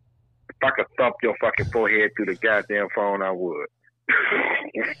 If I could thump your fucking forehead through the goddamn phone, I would.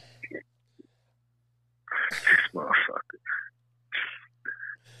 Motherfucker.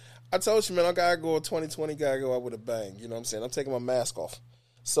 I told you, man, I gotta go 2020, gotta go out with a bang. You know what I'm saying? I'm taking my mask off.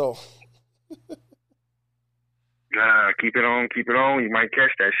 So. Nah, keep it on. You might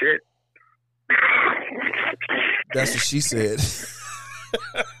catch that shit. That's what she said.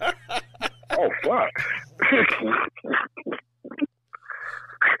 Oh, fuck.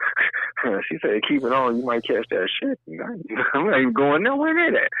 She said, keep it on. You might catch that shit. I'm not even going nowhere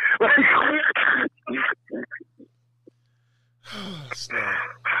near that.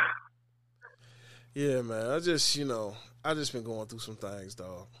 Yeah, man. I just been going through some things,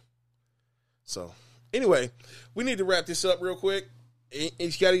 dog. So, anyway, we need to wrap this up real quick.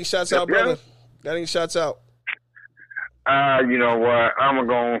 You got any shots out, brother? Got any shots out? You know what? I'm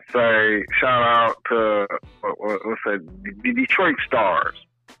going to say shout out to, let's say, the Detroit Stars,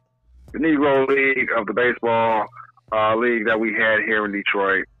 the Negro League of the baseball league that we had here in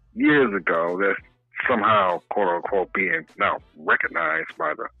Detroit years ago. That's somehow, quote unquote, being now recognized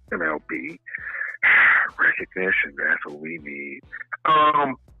by the MLB. Recognition, that's what we need.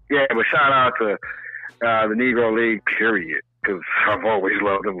 Yeah, but shout out to the Negro League, period, because I've always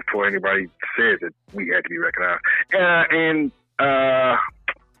loved them before anybody said that we had to be recognized. Yeah,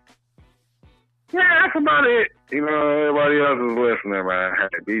 that's about it. You know, everybody else is listening, man.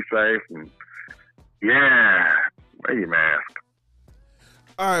 Be safe and wear your mask.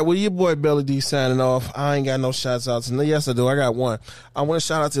 All right, well, your boy Belly D signing off. I ain't got no shots out. Yes, I do. I got one. I want to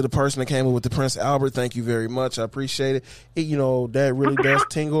shout out to the person that came up with the Prince Albert. Thank you very much. I appreciate it. That really does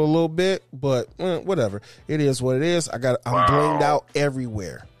tingle a little bit, but whatever. It is what it is. I'm blinged out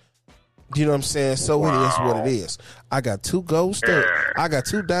everywhere. You know what I'm saying? So it is what it is. I got 2 gold studs. I got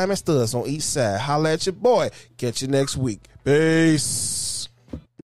 2 diamond studs on each side. Holla at your boy. Catch you next week. Peace.